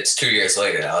 But it's 2 years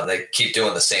later now and they keep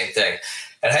doing the same thing.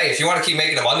 And hey, if you want to keep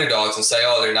making them underdogs and say,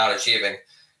 oh, they're not achieving,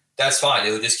 that's fine.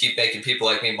 You'll just keep making people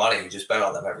like me money who just bet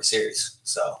on them every series.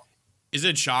 So, is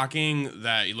it shocking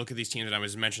that you look at these teams, and I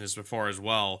was mentioning this before as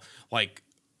well, like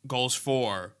goals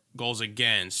for goals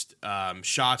against,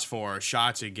 shots for,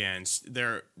 shots against.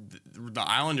 The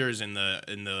Islanders and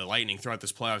the Lightning throughout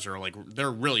this playoffs are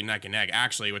they're really neck and neck.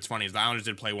 Actually, what's funny is the Islanders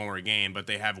did play one more game, but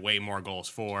they have way more goals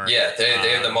for. Yeah, they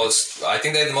have the most. I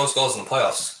think they have the most goals in the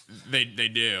playoffs. They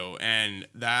do, and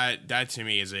that to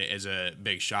me is a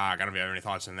big shock. I don't know if you have any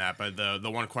thoughts on that, but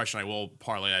the one question I will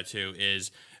parlay that to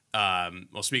is.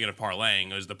 Speaking of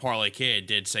parlaying, the Parlay Kid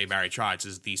did say Barry Trotz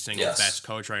is the single best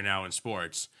coach right now in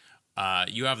sports.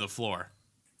 You have the floor.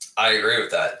 I agree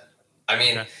with that. I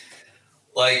mean,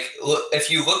 look,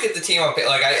 if you look at the team on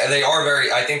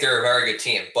I think they're a very good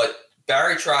team, but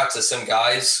Barry Trotz is some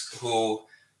guys who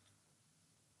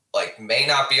may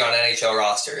not be on NHL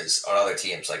rosters on other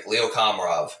teams, like Leo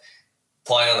Komarov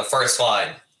playing on the first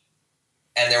line,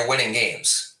 and they're winning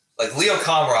games. Like Leo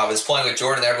Komarov is playing with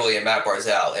Jordan Eberle and Matt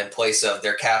Barzal in place of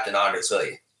their captain Anders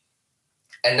Lee.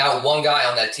 And now one guy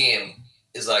on that team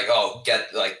is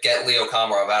get Leo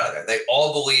Komarov out of there. They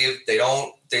all believe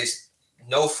there's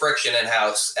no friction in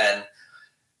house, and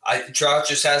Trotz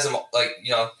just has them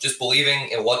just believing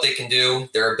in what they can do,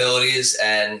 their abilities,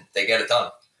 and they get it done.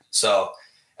 So,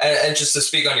 and just to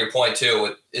speak on your point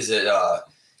too,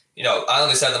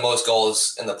 Islanders had the most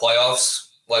goals in the playoffs,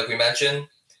 like we mentioned.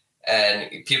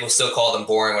 And people still call them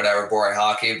boring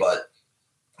hockey, but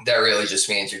that really just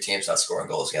means your team's not scoring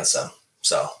goals against them.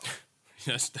 So,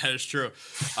 yes, that is true.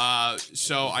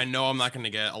 So I know I'm not going to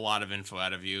get a lot of info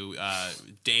out of you.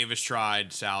 Dave has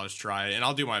tried, Sal has tried, and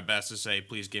I'll do my best to say,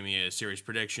 please give me a series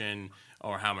prediction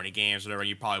or how many games, whatever.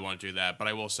 You probably won't do that, but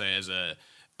I will say as a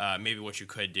maybe what you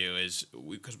could do is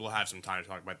because we'll have some time to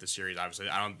talk about this series. Obviously,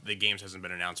 the games hasn't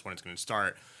been announced when it's going to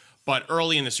start. But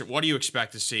early in this, what do you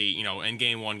expect to see? In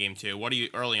game 1, game 2. What do you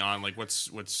early on what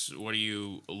are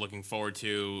you looking forward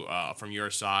to from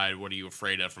your side? What are you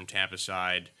afraid of from Tampa's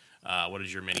side? What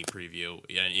is your mini preview?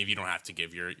 And if you don't have to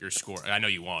give your score, I know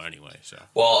you won't anyway. So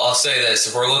well, I'll say this: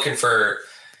 if we're looking for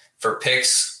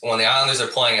picks when the Islanders are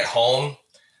playing at home,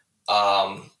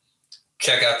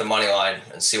 check out the money line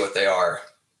and see what they are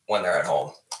when they're at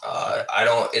home.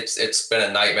 It's been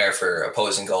a nightmare for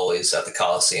opposing goalies at the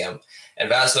Coliseum. And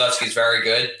Vasilevsky's very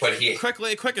good, but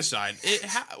quick aside.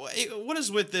 What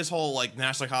is with this whole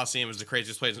National Coliseum is the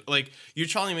craziest place? You're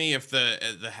telling me if the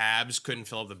Habs couldn't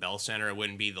fill up the Bell Center, it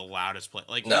wouldn't be the loudest place.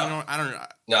 No, I don't know.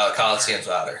 No, the Coliseum's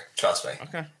louder. Trust me.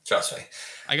 Okay. Trust me.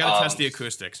 I gotta test the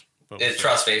acoustics.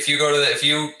 Trust me. If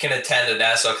you can attend a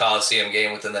Nassau Coliseum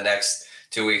game within the next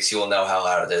 2 weeks, you will know how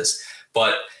loud it is.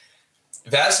 But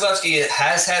Vasilevsky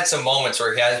has had some moments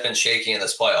where he has been shaky in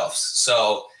this playoffs.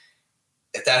 So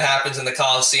if that happens in the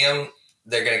Coliseum,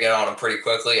 they're going to get on him pretty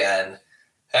quickly. And,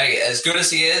 hey, as good as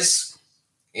he is,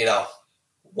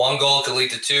 one goal could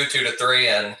lead to 2 to 3,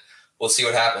 and we'll see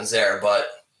what happens there. But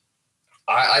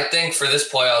I think for this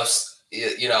playoffs,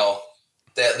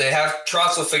 they have –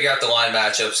 Trotz will figure out the line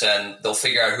matchups, and they'll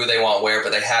figure out who they want where,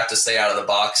 but they have to stay out of the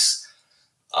box.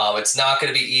 It's not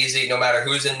going to be easy, no matter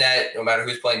who's in net, no matter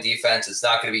who's playing defense. It's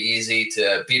not going to be easy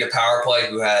to beat a power play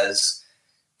who has –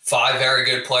 5 very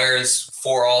good players,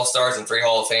 4 All-Stars, and 3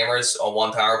 Hall of Famers on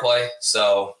one power play.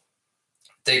 So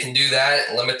they can do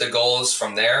that, limit the goals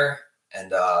from there,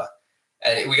 and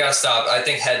we got to stop. I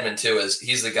think Hedman too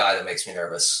he's the guy that makes me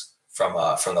nervous from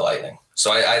the Lightning.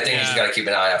 So I think he's got to keep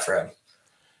an eye out for him.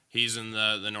 He's in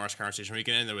the Norris conversation. We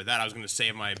can end it with that. I was going to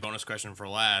save my bonus question for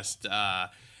last.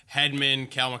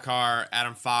 Hedman, Kel McCarr,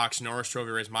 Adam Fox, Norris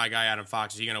Trophy race. My guy Adam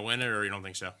Fox. Is he going to win it, or you don't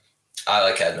think so? I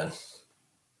like Hedman.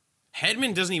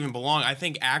 Hedman doesn't even belong. I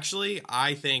think Charlie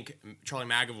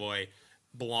McAvoy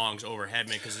belongs over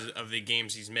Hedman because of the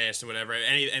games he's missed or whatever.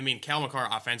 And Kel McCarr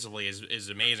offensively is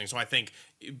amazing. So I think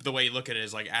the way you look at it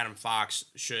is Adam Fox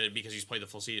should, because he's played the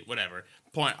full season, whatever.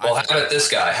 Well, how about this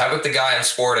guy? How about the guy I'm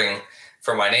sporting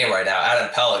for my name right now, Adam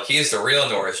Pelech? He's the real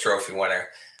Norris Trophy winner.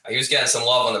 He was getting some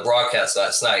love on the broadcast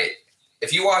last night.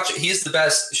 If you watch, he's the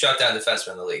best shutdown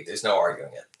defenseman in the league. There's no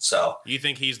arguing it. So you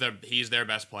think he's their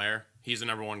best player? He's the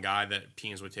number one guy that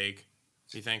teams would take,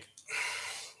 do you think?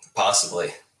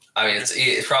 Possibly. I mean,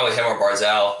 it's probably him or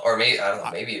Barzal, or maybe, I don't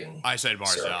know, maybe even. I said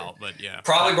Barzal, but yeah.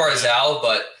 Probably Barzal,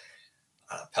 but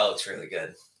Pelech's really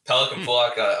good. Pelech and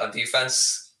Pulock on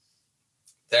defense,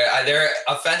 they're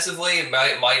offensively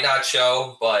might not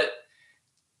show, but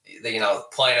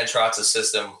playing in Trotz's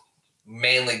system,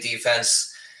 mainly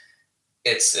defense,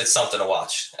 it's something to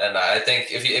watch. And I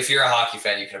think if you're a hockey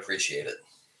fan, you can appreciate it.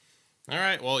 All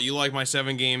right. Well, you like my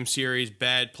 7-game series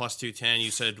bet plus 210. You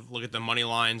said look at the money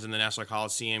lines in the Nassau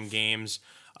Coliseum games.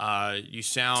 You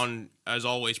sound, as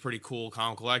always, pretty cool,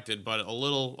 calm, collected, but a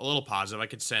little positive. I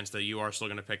could sense that you are still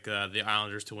going to pick the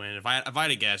Islanders to win. If I had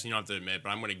to guess, you don't have to admit, but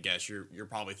I'm going to guess you're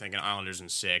probably thinking Islanders in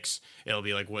 6. It'll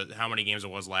be like how many games it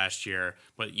was last year,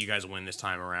 but you guys win this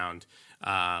time around.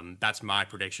 That's my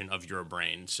prediction of your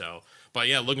brain. So, but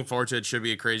yeah, looking forward to it. Should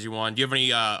be a crazy one. Do you have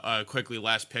any quickly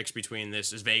last picks between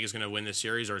this? Is Vegas going to win this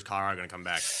series, or is Colorado going to come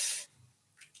back?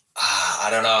 I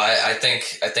don't know. I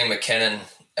think McKinnon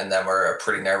and them are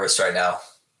pretty nervous right now.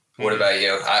 What about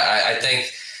you? I think,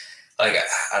 like,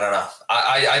 I don't know.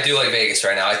 I do like Vegas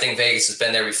right now. I think Vegas has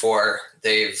been there before.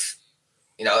 They've,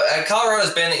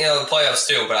 Colorado's been, in the playoffs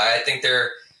too, but I don't think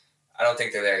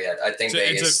they're there yet. I think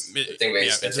Vegas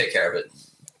can take care of it.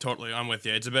 Totally, I'm with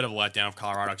you. It's a bit of a letdown of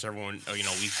Colorado because everyone, a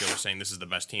week ago was saying this is the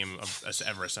best team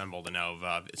ever assembled, and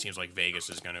now it seems like Vegas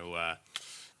is going to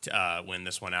win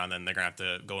this one out, and then they're going to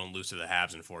have to go and lose to the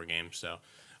Habs in 4 games. So,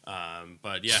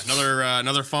 but yeah,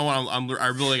 another fun one. I'm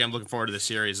looking forward to this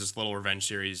series, this little revenge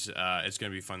series. It's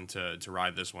going to be fun to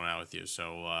ride this one out with you.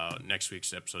 So next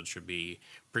week's episode should be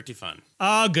pretty fun.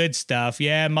 Oh, good stuff.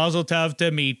 Yeah, muzzle tough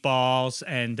to Meatballs,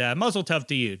 and muzzle tough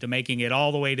to you to making it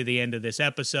all the way to the end of this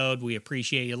episode. We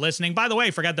appreciate you listening. By the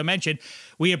way, forgot to mention,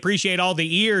 we appreciate all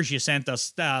the ears you sent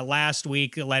us last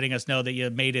week, letting us know that you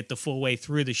made it the full way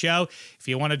through the show. If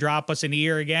you want to drop us an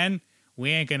ear again,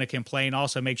 we ain't going to complain.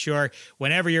 Also, make sure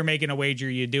whenever you're making a wager,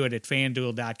 you do it at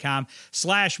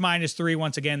FanDuel.com/-3.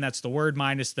 Once again, that's the word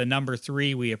minus the number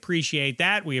 3. We appreciate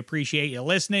that. We appreciate you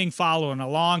listening, following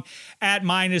along at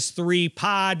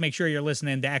 -3pod. Make sure you're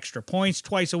listening to Extra Points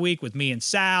twice a week with me and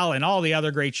Sal and all the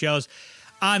other great shows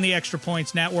on the Extra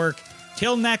Points Network.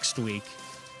 Till next week,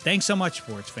 thanks so much,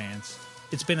 sports fans.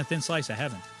 It's been a thin slice of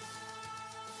heaven.